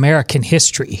all of American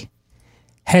history,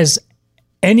 has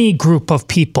any group of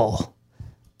people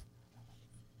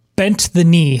bent the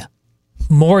knee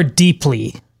more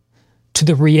deeply to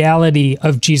the reality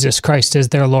of Jesus Christ as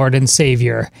their Lord and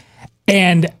Savior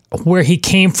and where he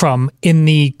came from in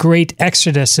the great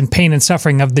exodus and pain and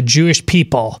suffering of the Jewish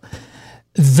people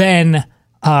than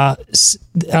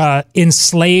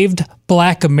enslaved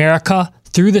Black America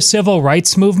through the civil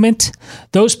rights movement?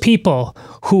 Those people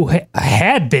who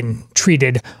had been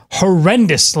treated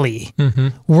horrendously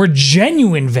were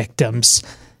genuine victims,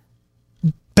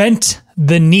 bent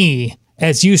the knee,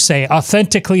 as you say,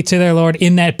 authentically to their Lord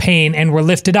in that pain and were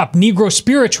lifted up. Negro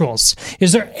spirituals.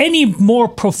 Is there any more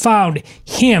profound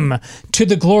hymn to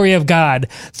the glory of God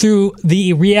through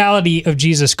the reality of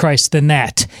Jesus Christ than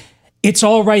that? It's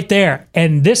all right there.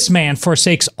 And this man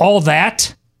forsakes all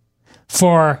that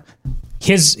for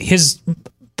his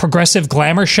progressive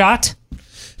glamour shot.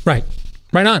 Right.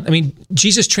 Right on. I mean,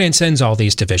 Jesus transcends all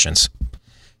these divisions.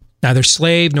 Neither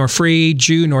slave nor free,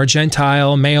 Jew nor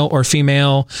Gentile, male or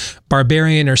female,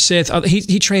 barbarian or Sith.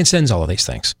 He transcends all of these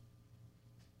things.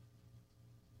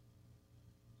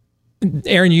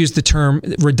 Aaron used the term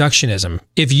reductionism.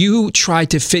 If you try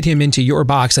to fit him into your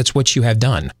box, that's what you have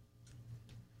done.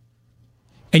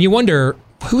 And you wonder,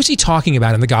 who is he talking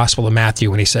about in the Gospel of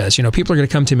Matthew when he says, people are going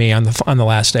to come to me on the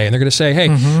last day and they're going to say,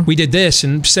 hey, we did this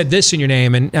and said this in your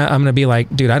name. And I'm going to be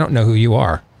like, dude, I don't know who you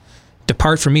are.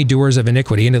 Depart from me, doers of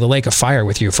iniquity, into the lake of fire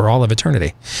with you for all of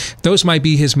eternity. Those might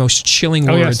be his most chilling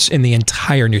words in the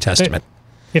entire New Testament.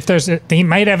 He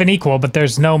might have an equal, but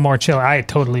there's no more chill. I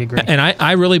totally agree. And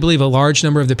I really believe a large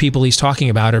number of the people he's talking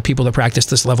about are people that practice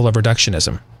this level of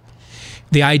reductionism.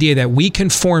 The idea that we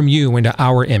conform you into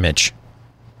our image.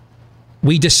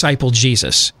 We disciple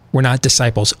Jesus. We're not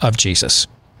disciples of Jesus.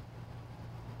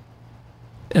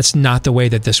 That's not the way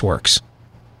that this works.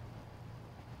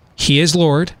 He is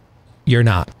Lord. You're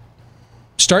not.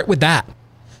 Start with that.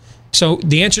 So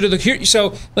the answer to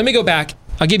so let me go back.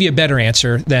 I'll give you a better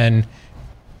answer than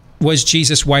was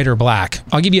Jesus white or black.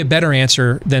 I'll give you a better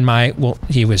answer than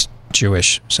he was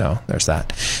Jewish. So there's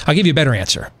that. I'll give you a better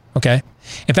answer. Okay.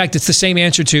 In fact, it's the same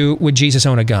answer to, would Jesus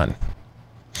own a gun?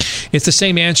 It's the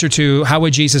same answer to, how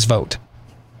would Jesus vote?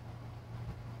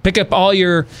 Pick up all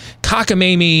your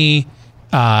cockamamie,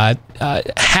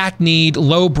 hackneyed,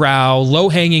 lowbrow,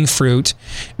 low-hanging fruit,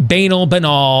 banal,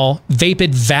 banal,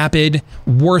 vapid,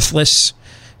 worthless,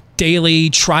 daily,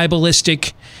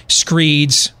 tribalistic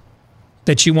screeds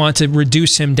that you want to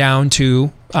reduce him down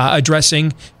to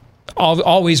addressing,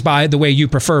 always by the way you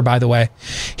prefer, by the way.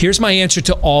 Here's my answer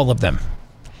to all of them.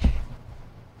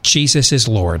 Jesus is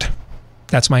Lord.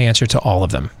 That's my answer to all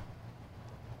of them.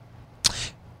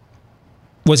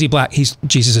 Was he black?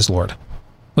 Jesus is Lord.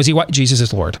 Was he white? Jesus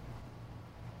is Lord.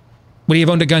 Would he have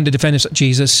owned a gun to defend himself?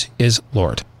 Jesus is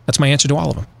Lord. That's my answer to all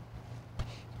of them.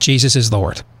 Jesus is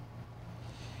Lord.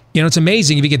 It's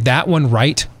amazing if you get that one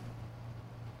right,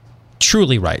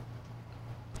 truly right.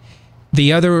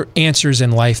 The other answers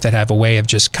in life that have a way of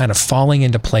just kind of falling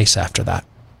into place after that.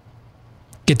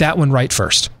 Get that one right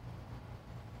first.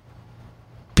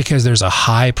 Because there's a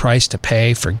high price to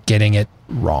pay for getting it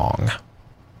wrong.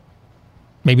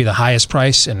 Maybe the highest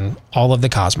price in all of the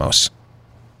cosmos.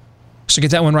 So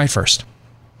get that one right first.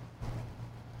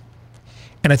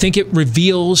 And I think it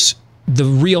reveals the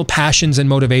real passions and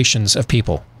motivations of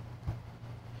people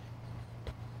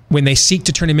when they seek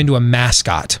to turn him into a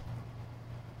mascot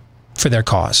for their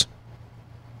cause.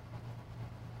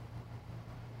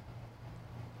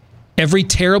 Every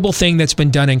terrible thing that's been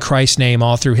done in Christ's name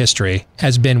all through history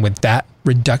has been with that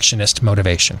reductionist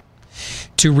motivation.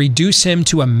 To reduce him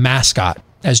to a mascot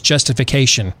as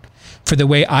justification for the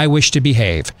way I wish to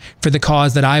behave, for the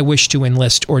cause that I wish to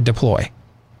enlist or deploy.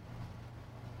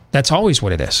 That's always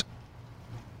what it is.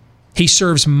 He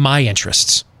serves my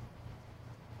interests.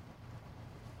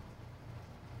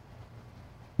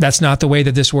 That's not the way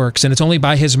that this works, and it's only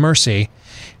by his mercy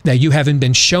that you haven't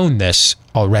been shown this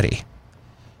already.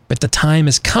 But the time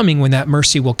is coming when that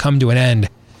mercy will come to an end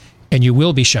and you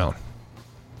will be shown.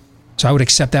 So I would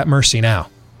accept that mercy now,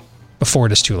 before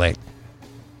it is too late.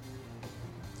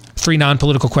 3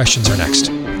 non-political questions are next.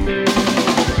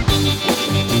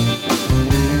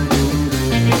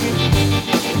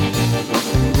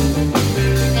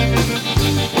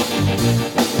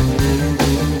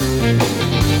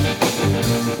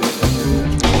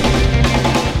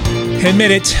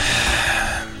 Admit it,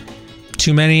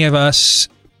 too many of us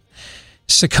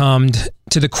succumbed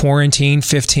to the quarantine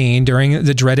 15 during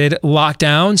the dreaded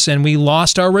lockdowns, and we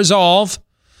lost our resolve,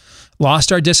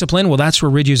 lost our discipline. Well, that's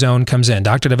where Riduzone comes in.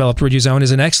 Doctor-developed Riduzone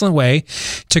is an excellent way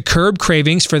to curb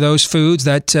cravings for those foods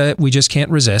that we just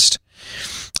can't resist.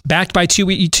 Backed by two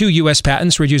U.S.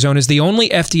 patents, Riduzone is the only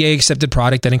FDA-accepted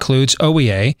product that includes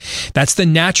OEA. That's the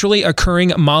naturally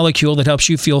occurring molecule that helps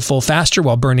you feel full faster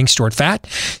while burning stored fat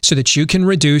so that you can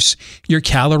reduce your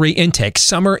calorie intake.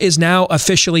 Summer is now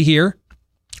officially here.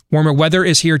 Warmer weather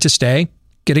is here to stay.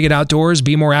 Get to get outdoors,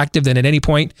 be more active than at any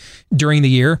point during the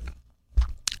year.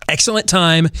 Excellent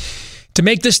time to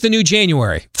make this the new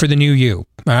January for the new you.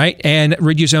 All right. And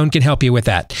Riduzone can help you with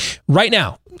that. Right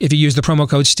now, if you use the promo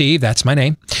code Steve, that's my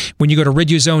name, when you go to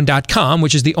riduzone.com,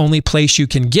 which is the only place you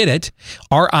can get it,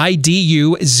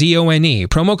 RIDUZONE,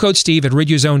 promo code Steve at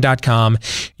riduzone.com,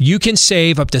 you can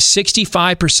save up to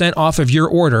 65% off of your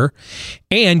order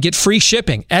and get free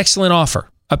shipping. Excellent offer.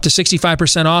 Up to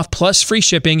 65% off plus free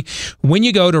shipping when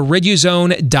you go to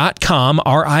riduzone.com,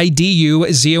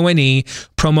 RIDUZONE,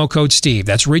 promo code Steve.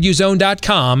 That's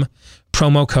riduzone.com,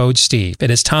 promo code Steve.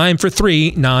 It is time for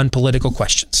 3 non-political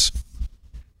questions.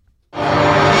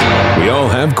 We all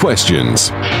have questions.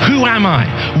 Who am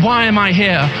I? Why am I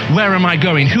here? Where am I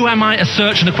going? Who am I? A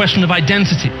search and a question of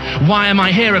identity. Why am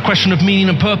I here? A question of meaning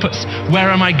and purpose. Where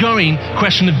am I going?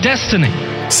 Question of destiny.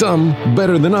 Some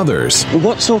better than others.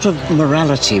 What sort of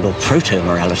morality or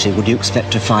proto-morality would you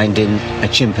expect to find in a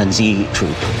chimpanzee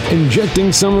troop?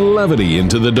 Injecting some levity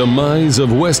into the demise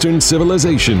of Western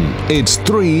civilization. It's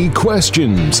 3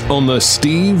 questions on The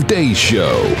Steve Deace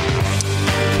Show.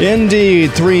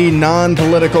 Indeed, 3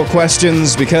 non-political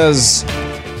questions because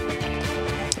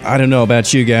I don't know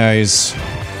about you guys.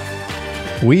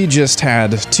 We just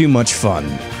had too much fun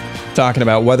talking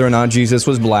about whether or not Jesus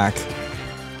was black.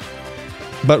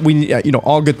 But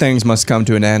all good things must come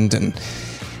to an end,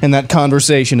 and that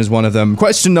conversation is one of them.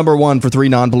 Question number 1 for 3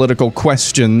 non-political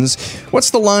questions. What's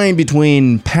the line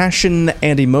between passion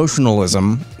and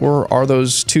emotionalism, or are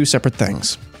those 2 separate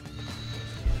things?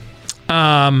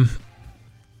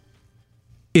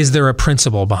 Is there a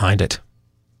principle behind it?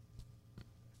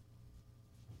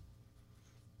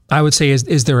 I would say,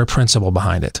 is there a principle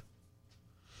behind it?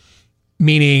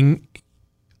 Meaning,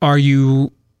 are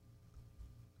you...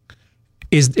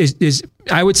 Is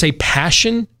I would say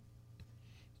passion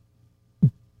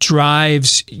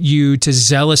drives you to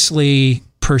zealously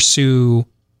pursue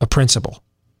a principle.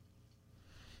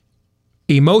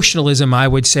 Emotionalism, I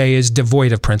would say, is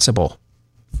devoid of principle.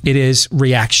 It is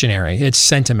reactionary. It's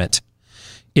sentiment.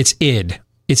 It's id.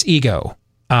 It's ego.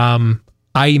 I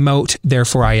emote,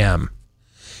 therefore I am.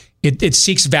 It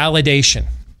seeks validation.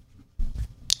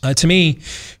 To me,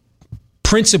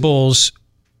 principles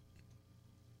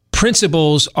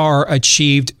are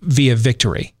achieved via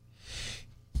victory.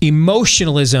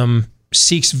 Emotionalism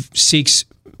seeks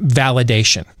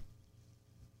validation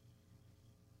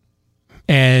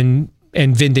and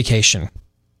vindication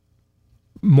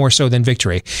more so than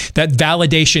victory. That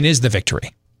validation is the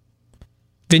victory.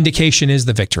 Vindication is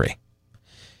the victory.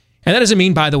 And that doesn't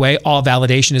mean, by the way, all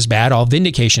validation is bad, all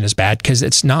vindication is bad, because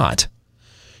it's not.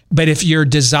 But if your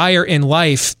desire in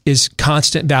life is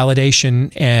constant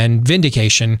validation and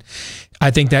vindication,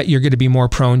 I think that you're going to be more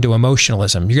prone to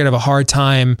emotionalism. You're going to have a hard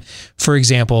time, for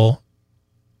example,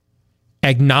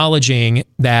 acknowledging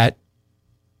that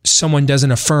someone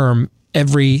doesn't affirm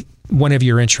every one of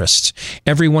your interests,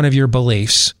 every one of your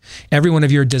beliefs, every one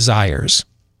of your desires.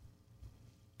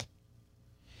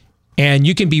 And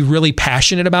you can be really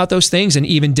passionate about those things and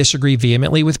even disagree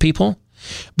vehemently with people.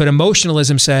 But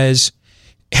emotionalism says,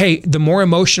 hey, the more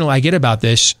emotional I get about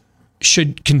this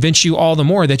should convince you all the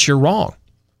more that you're wrong.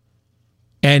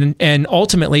 And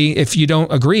ultimately, if you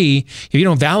don't agree, if you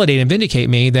don't validate and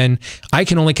vindicate me, then I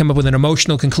can only come up with an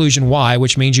emotional conclusion why,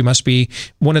 which means you must be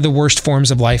one of the worst forms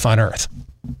of life on earth.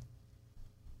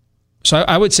 So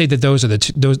I would say that those are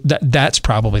that's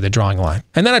probably the drawing line.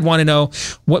 And then I'd want to know,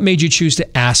 what made you choose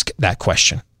to ask that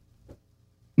question?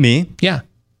 Me? Yeah.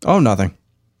 Oh, nothing.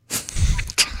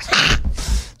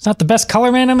 It's not the best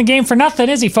color man in the game for nothing,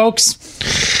 is he, folks?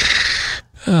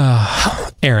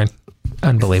 Aaron,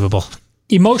 unbelievable.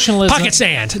 Emotionalism. Pocket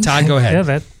sand. Todd, go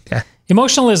ahead. Yeah.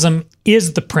 Emotionalism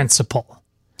is the principle.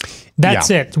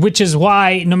 That's it, which is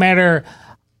why no matter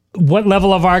what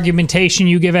level of argumentation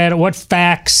you give at it, what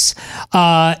facts,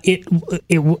 they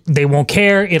won't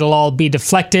care. It'll all be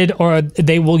deflected, or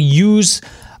they will use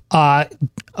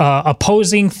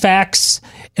opposing facts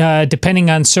depending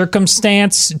on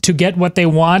circumstance to get what they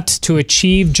want, to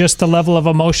achieve just the level of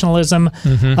emotionalism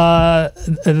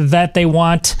that they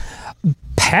want.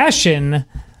 Passion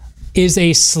is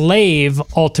a slave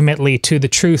ultimately to the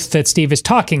truth that Steve is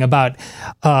talking about.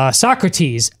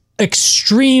 Socrates,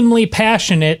 extremely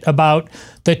passionate about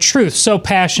the truth, so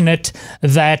passionate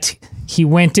that he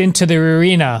went into the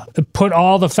arena, put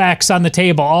all the facts on the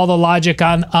table, all the logic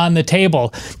on the table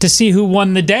to see who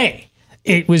won the day.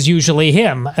 It was usually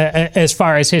him, as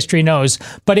far as history knows,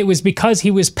 but it was because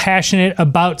he was passionate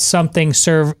about something,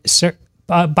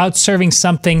 about serving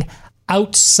something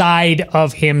outside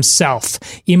of himself.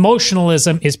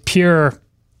 Emotionalism is pure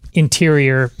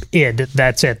interior id.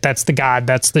 That's it. That's the God.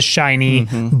 That's the shiny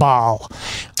ball.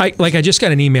 I just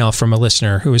got an email from a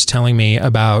listener who was telling me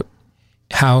about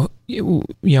how,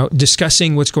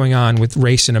 discussing what's going on with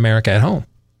race in America at home.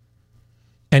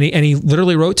 And he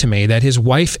literally wrote to me that his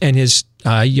wife and his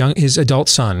adult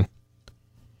son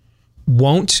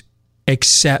won't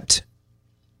accept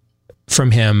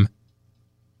from him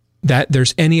that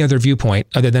there's any other viewpoint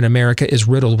other than America is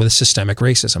riddled with systemic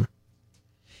racism.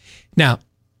 Now,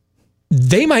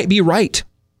 they might be right.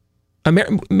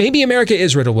 Maybe America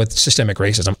is riddled with systemic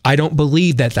racism. I don't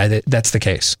believe that's the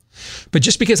case. But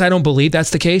just because I don't believe that's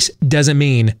the case doesn't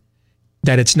mean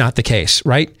that it's not the case,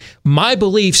 right? My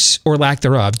beliefs or lack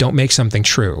thereof don't make something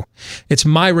true. It's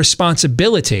my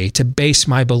responsibility to base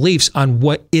my beliefs on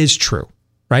what is true,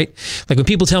 right? Like when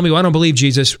people tell me, well, I don't believe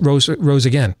Jesus rose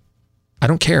again. I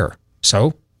don't care.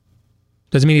 So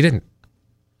doesn't mean he didn't.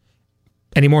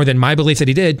 Any more than my belief that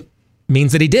he did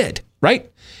means that he did,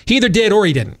 right? He either did or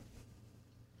he didn't.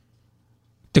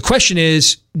 The question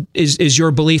is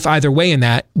your belief either way in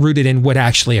that rooted in what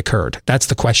actually occurred? That's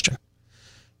the question.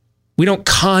 We don't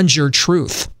conjure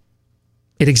truth.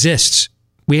 It exists.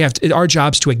 Our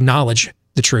job's to acknowledge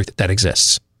the truth that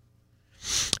exists.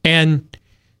 And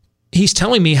he's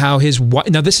telling me how his wife,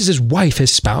 now this is his wife,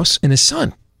 his spouse, and his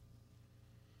son.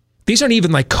 These aren't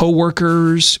even like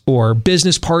coworkers or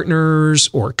business partners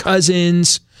or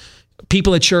cousins,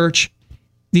 people at church.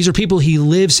 These are people he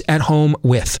lives at home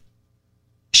with,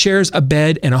 shares a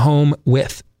bed and a home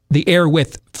with, the air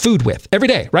with, food with, every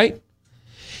day, right?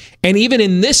 And even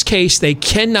in this case, they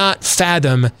cannot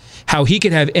fathom how he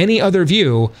could have any other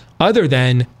view other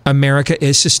than America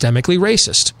is systemically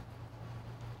racist.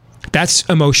 That's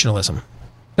emotionalism.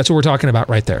 That's what we're talking about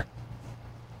right there.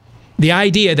 The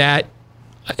idea that,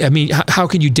 I mean, how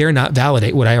can you dare not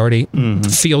validate what I already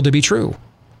feel to be true?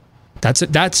 That's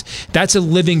a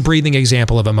living, breathing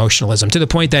example of emotionalism, to the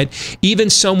point that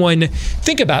even someone,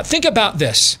 think about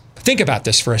this. Think about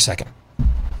this for a second.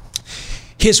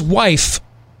 His wife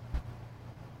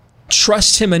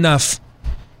trusts him enough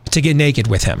to get naked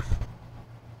with him.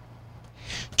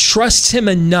 Trusts him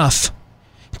enough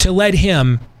to let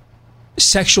him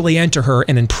sexually enter her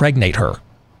and impregnate her.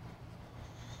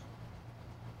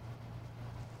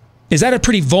 Is that a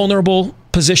pretty vulnerable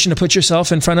position to put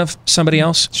yourself in front of somebody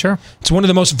else? Sure. It's one of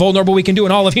the most vulnerable we can do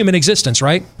in all of human existence,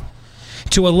 right?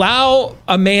 To allow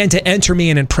a man to enter me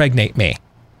and impregnate me.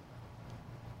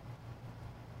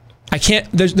 I can't,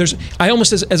 I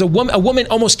almost, as a woman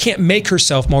almost can't make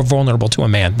herself more vulnerable to a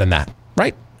man than that,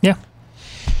 right? Yeah.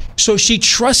 So she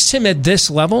trusts him at this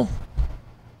level,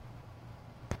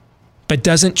 but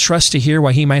doesn't trust to hear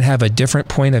why he might have a different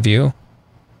point of view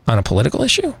on a political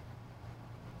issue?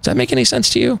 Does that make any sense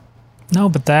to you? No,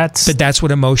 but that's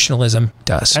what emotionalism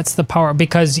does. That's the power,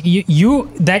 because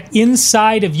you that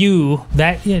inside of you,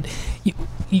 that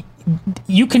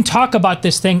you can talk about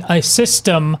this thing, a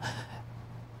system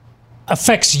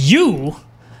affects you.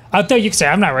 Out there you can say,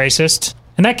 I'm not racist,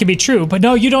 and that can be true, but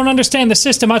no, you don't understand the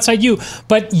system outside you.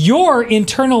 But your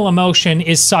internal emotion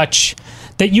is such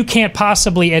that you can't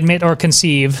possibly admit or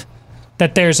conceive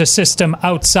that there's a system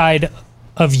outside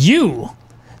of you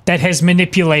that has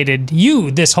manipulated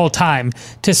you this whole time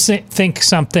to think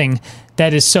something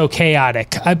that is so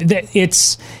chaotic.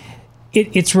 It's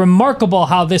remarkable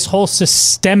how this whole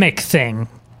systemic thing,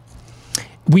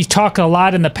 we've talked a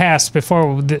lot in the past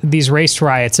before these race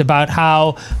riots about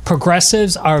how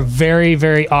progressives are very,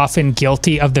 very often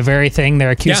guilty of the very thing they're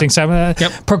accusing some of.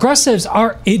 Yep. Progressives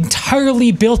are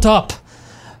entirely built up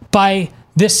by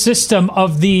this system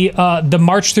of the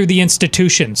march through the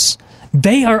institutions.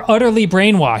 They are utterly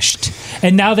brainwashed,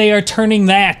 and now they are turning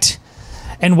that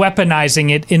and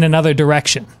weaponizing it in another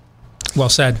direction. Well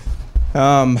said.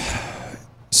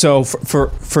 So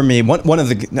for me, one of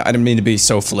the, I didn't mean to be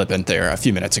so flippant there a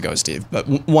few minutes ago, Steve, but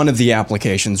one of the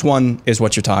applications, one is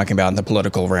what you're talking about in the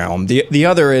political realm. The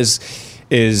other is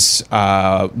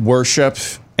worship.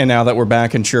 And now that we're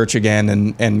back in church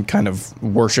again and kind of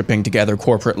worshiping together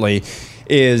corporately,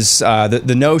 is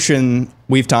the notion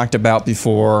we've talked about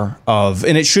before of,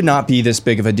 and it should not be this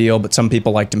big of a deal, but some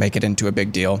people like to make it into a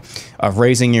big deal, of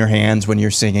raising your hands when you're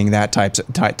singing, that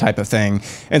type of thing.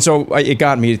 And so it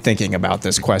got me thinking about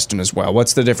this question as well.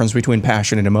 What's the difference between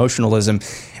passion and emotionalism?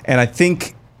 And I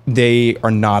think they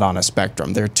are not on a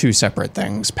spectrum. They're two separate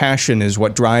things. Passion is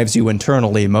what drives you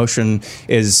internally. Emotion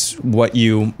is what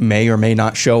you may or may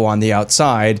not show on the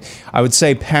outside. I would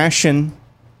say passion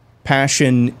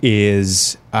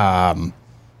is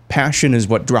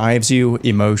what drives you.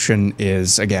 Emotion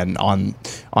is, again, on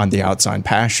the outside.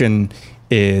 Passion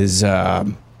is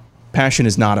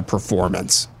not a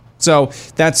performance. So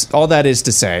that's all that is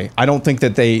to say. I don't think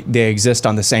that they exist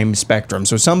on the same spectrum.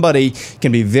 So somebody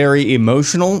can be very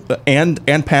emotional and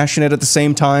passionate at the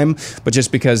same time, but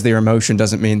just because their emotion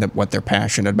doesn't mean that what they're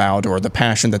passionate about or the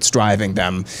passion that's driving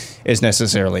them is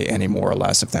necessarily any more or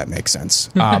less, if that makes sense.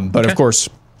 But of course,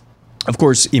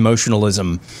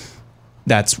 emotionalism,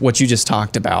 that's what you just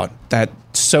talked about. That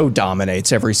so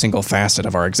dominates every single facet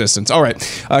of our existence. All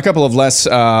right, a couple of less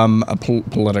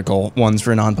political ones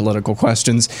for non-political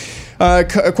questions.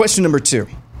 Question number 2.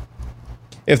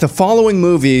 If the following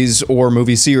movies or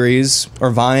movie series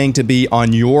are vying to be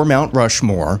on your Mount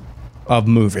Rushmore of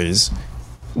movies,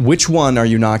 Which one are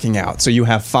you knocking out? So you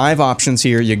have 5 options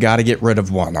here. You got to get rid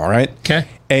of one, all right? Okay.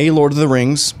 A, Lord of the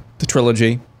Rings, the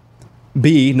trilogy.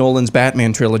 B, Nolan's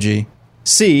Batman trilogy.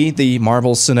 C, the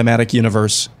Marvel Cinematic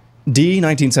Universe. D,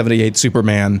 1978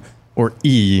 Superman. Or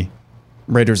E,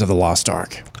 Raiders of the Lost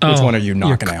Ark. Which one are you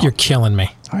knocking out? You're killing me.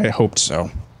 I hoped so.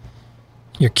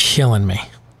 You're killing me.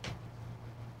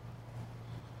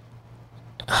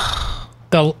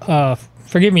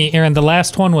 Forgive me, Aaron. The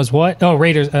last one was what? Oh,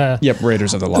 Raiders. Yep,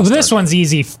 Raiders of the Lost Ark. This one's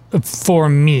easy for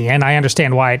me, and I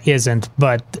understand why it isn't.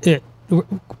 But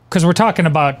because we're talking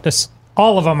about this,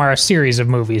 all of them are a series of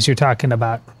movies. You're talking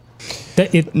about.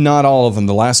 Not all of them.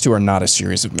 The last 2 are not a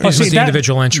series of movies. Oh, so the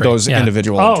individual entry. Those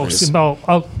individual entries. I'm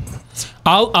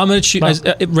going to choose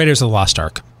Raiders of the Lost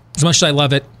Ark. As much as I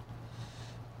love it,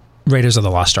 Raiders of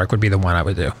the Lost Ark would be the one I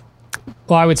would do.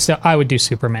 Well, I would do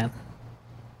Superman.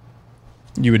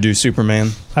 You would do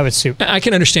Superman? I would I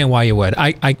can understand why you would.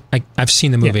 I've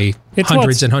seen the movie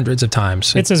hundreds and hundreds of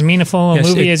times. It's as meaningful a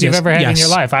movie as you've ever had in your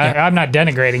life. I'm not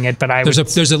denigrating it, but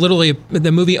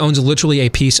the movie owns literally a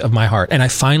piece of my heart. And I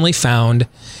finally found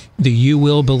the "You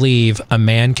Will Believe a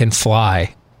Man Can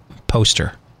Fly"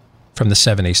 poster from the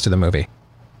 70s to the movie.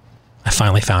 I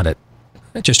finally found it.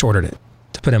 I just ordered it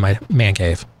to put in my man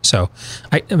cave. So,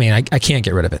 I can't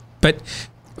get rid of it. But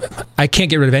I can't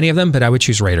get rid of any of them, but I would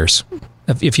choose Raiders.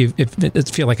 If it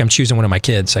feel like I'm choosing one of my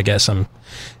kids, I guess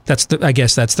that's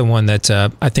the one that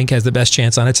I think has the best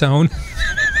chance on its own.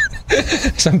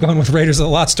 So I'm going with Raiders of the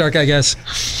Lost Ark, I guess.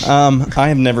 I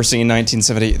have never seen the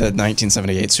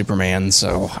 1978 Superman,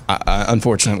 so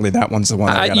unfortunately that one's the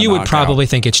one you would probably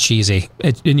think it's cheesy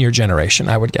in your generation,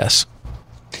 I would guess.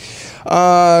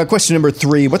 Question number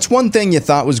 3. What's one thing you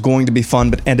thought was going to be fun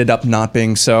but ended up not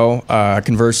being so?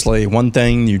 Conversely, one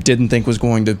thing you didn't think was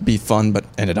going to be fun but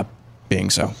ended up being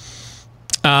so?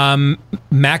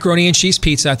 Macaroni and cheese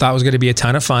pizza I thought was going to be a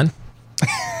ton of fun.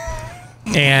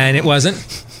 And it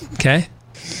wasn't. Okay.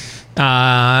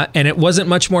 And it wasn't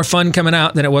much more fun coming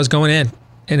out than it was going in.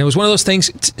 And it was one of those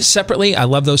things, separately, I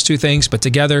love those two things, but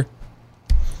together,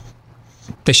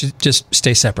 they should just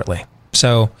stay separately.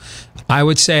 So I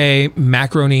would say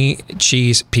macaroni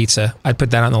cheese pizza. I'd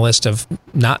put that on the list of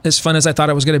not as fun as I thought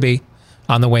it was going to be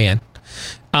on the way in.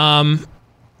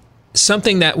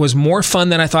 Something that was more fun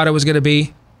than I thought it was going to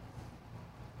be,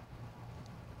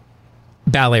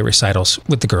 ballet recitals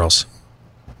with the girls.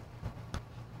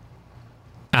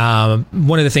 One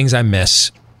of the things I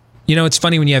miss. You know, it's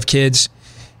funny when you have kids,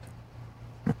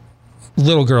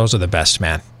 little girls are the best,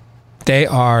 man. They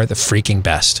are the freaking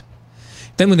best.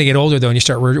 Then when they get older, though, and you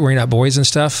start worrying about boys and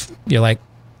stuff, you're like,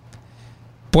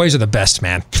 boys are the best,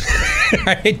 man.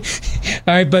 All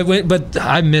right, but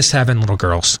I miss having little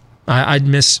girls. I'd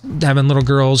miss having little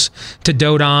girls to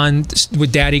dote on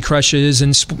with daddy crushes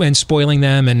and spoiling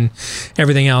them and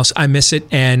everything else. I miss it,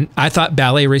 and I thought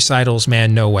ballet recitals,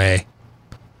 man, no way.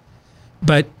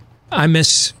 But I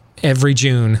miss every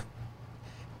June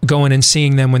going and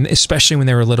seeing them, especially when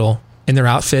they were little, in their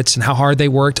outfits and how hard they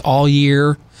worked all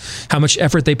year, how much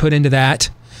effort they put into that.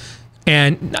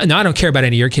 And now I don't care about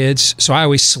any of your kids, so I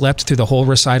always slept through the whole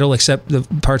recital except the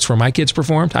parts where my kids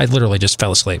performed. I literally just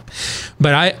fell asleep.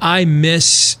 But I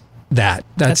miss that.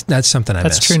 That's something I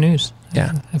miss. That's true news.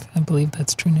 Yeah. I believe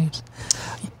that's true news.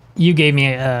 You gave me,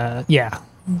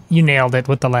 you nailed it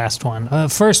with the last one.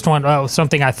 First one,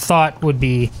 something I thought would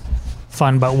be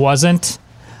fun but wasn't.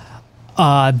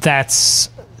 That's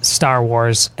Star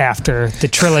Wars after the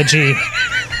trilogy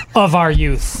of our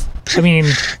youth. I mean,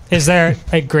 is there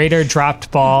a greater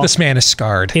dropped ball? This man is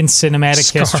scarred in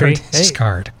cinematic history. Hey,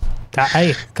 scarred.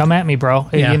 Hey, come at me, bro.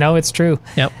 Yeah. You know it's true.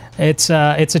 Yep. It's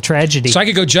a tragedy. So I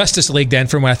could go Justice League then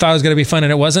from when I thought it was going to be fun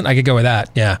and it wasn't. I could go with that.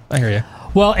 Yeah, I hear you.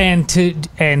 Well, and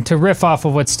to riff off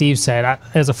of what Steve said,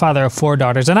 as a father of 4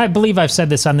 daughters, and I believe I've said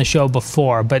this on the show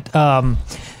before, but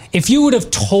if you would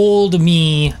have told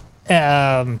me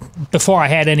before I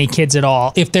had any kids at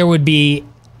all, if there would be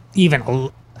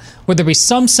would there be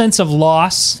some sense of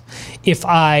loss if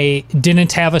I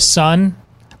didn't have a son?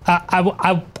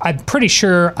 I'm pretty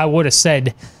sure I would have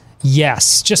said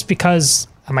yes, just because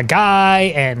I'm a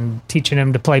guy and teaching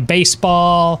him to play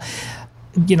baseball,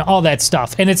 you know, all that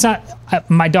stuff. And it's not,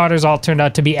 my daughters all turned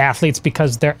out to be athletes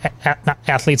because they're not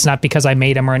athletes, not because I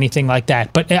made them or anything like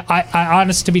that. But I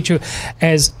honest to be true,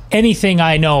 as anything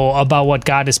I know about what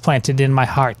God has planted in my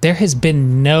heart, there has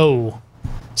been no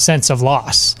sense of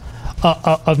loss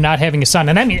of not having a son.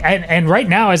 And I mean, and right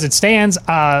now as it stands,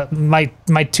 my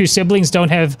 2 siblings don't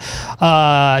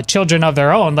have children of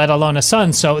their own, let alone a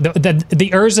son. So the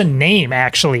Erzin name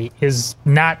actually is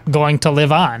not going to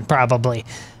live on, probably.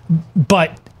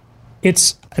 But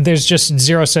there's just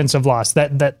zero sense of loss.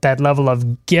 That level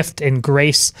of gift and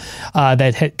grace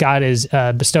that God has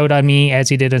bestowed on me, as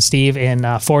He did on Steve,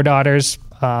 and 4 daughters.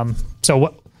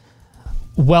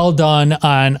 Well done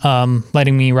on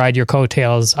letting me ride your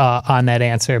coattails on that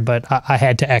answer, but I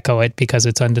had to echo it because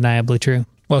it's undeniably true.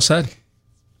 Well said.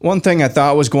 One thing I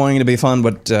thought was going to be fun,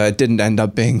 but it didn't end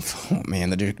up being. Oh man,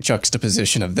 the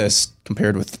juxtaposition of this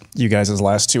compared with you guys'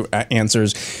 last 2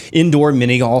 answers. Indoor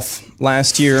mini golf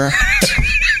last year.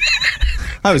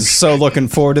 I was so looking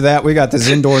forward to that. We got this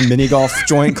indoor mini golf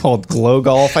joint called Glow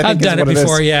Golf. I think I've done it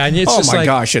before, yeah. And it's just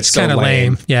gosh, it's so kind of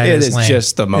lame. Yeah, it is lame.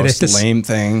 just the most lame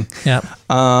thing. Yeah.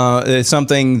 It's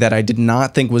something that I did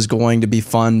not think was going to be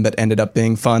fun, but ended up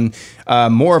being fun.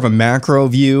 More of a macro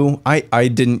view. I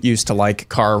didn't used to like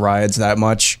car rides that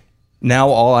much. Now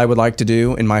all I would like to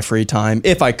do in my free time,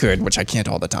 if I could, which I can't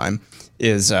all the time,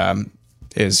 is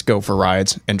go for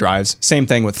rides and drives. Same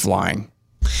thing with flying.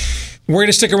 We're going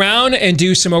to stick around and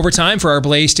do some overtime for our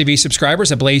Blaze TV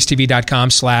subscribers at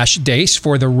blazetv.com/Deace.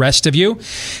 For the rest of you,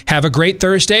 have a great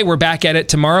Thursday. We're back at it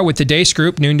tomorrow with the Deace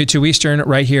Group, noon to 2 Eastern,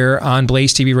 right here on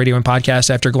Blaze TV Radio and Podcast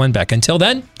after Glenn Beck. Until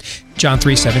then, John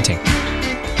 3:17.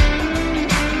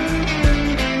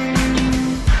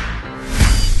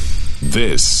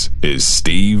 This is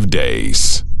Steve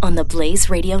Deace on the Blaze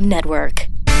Radio Network.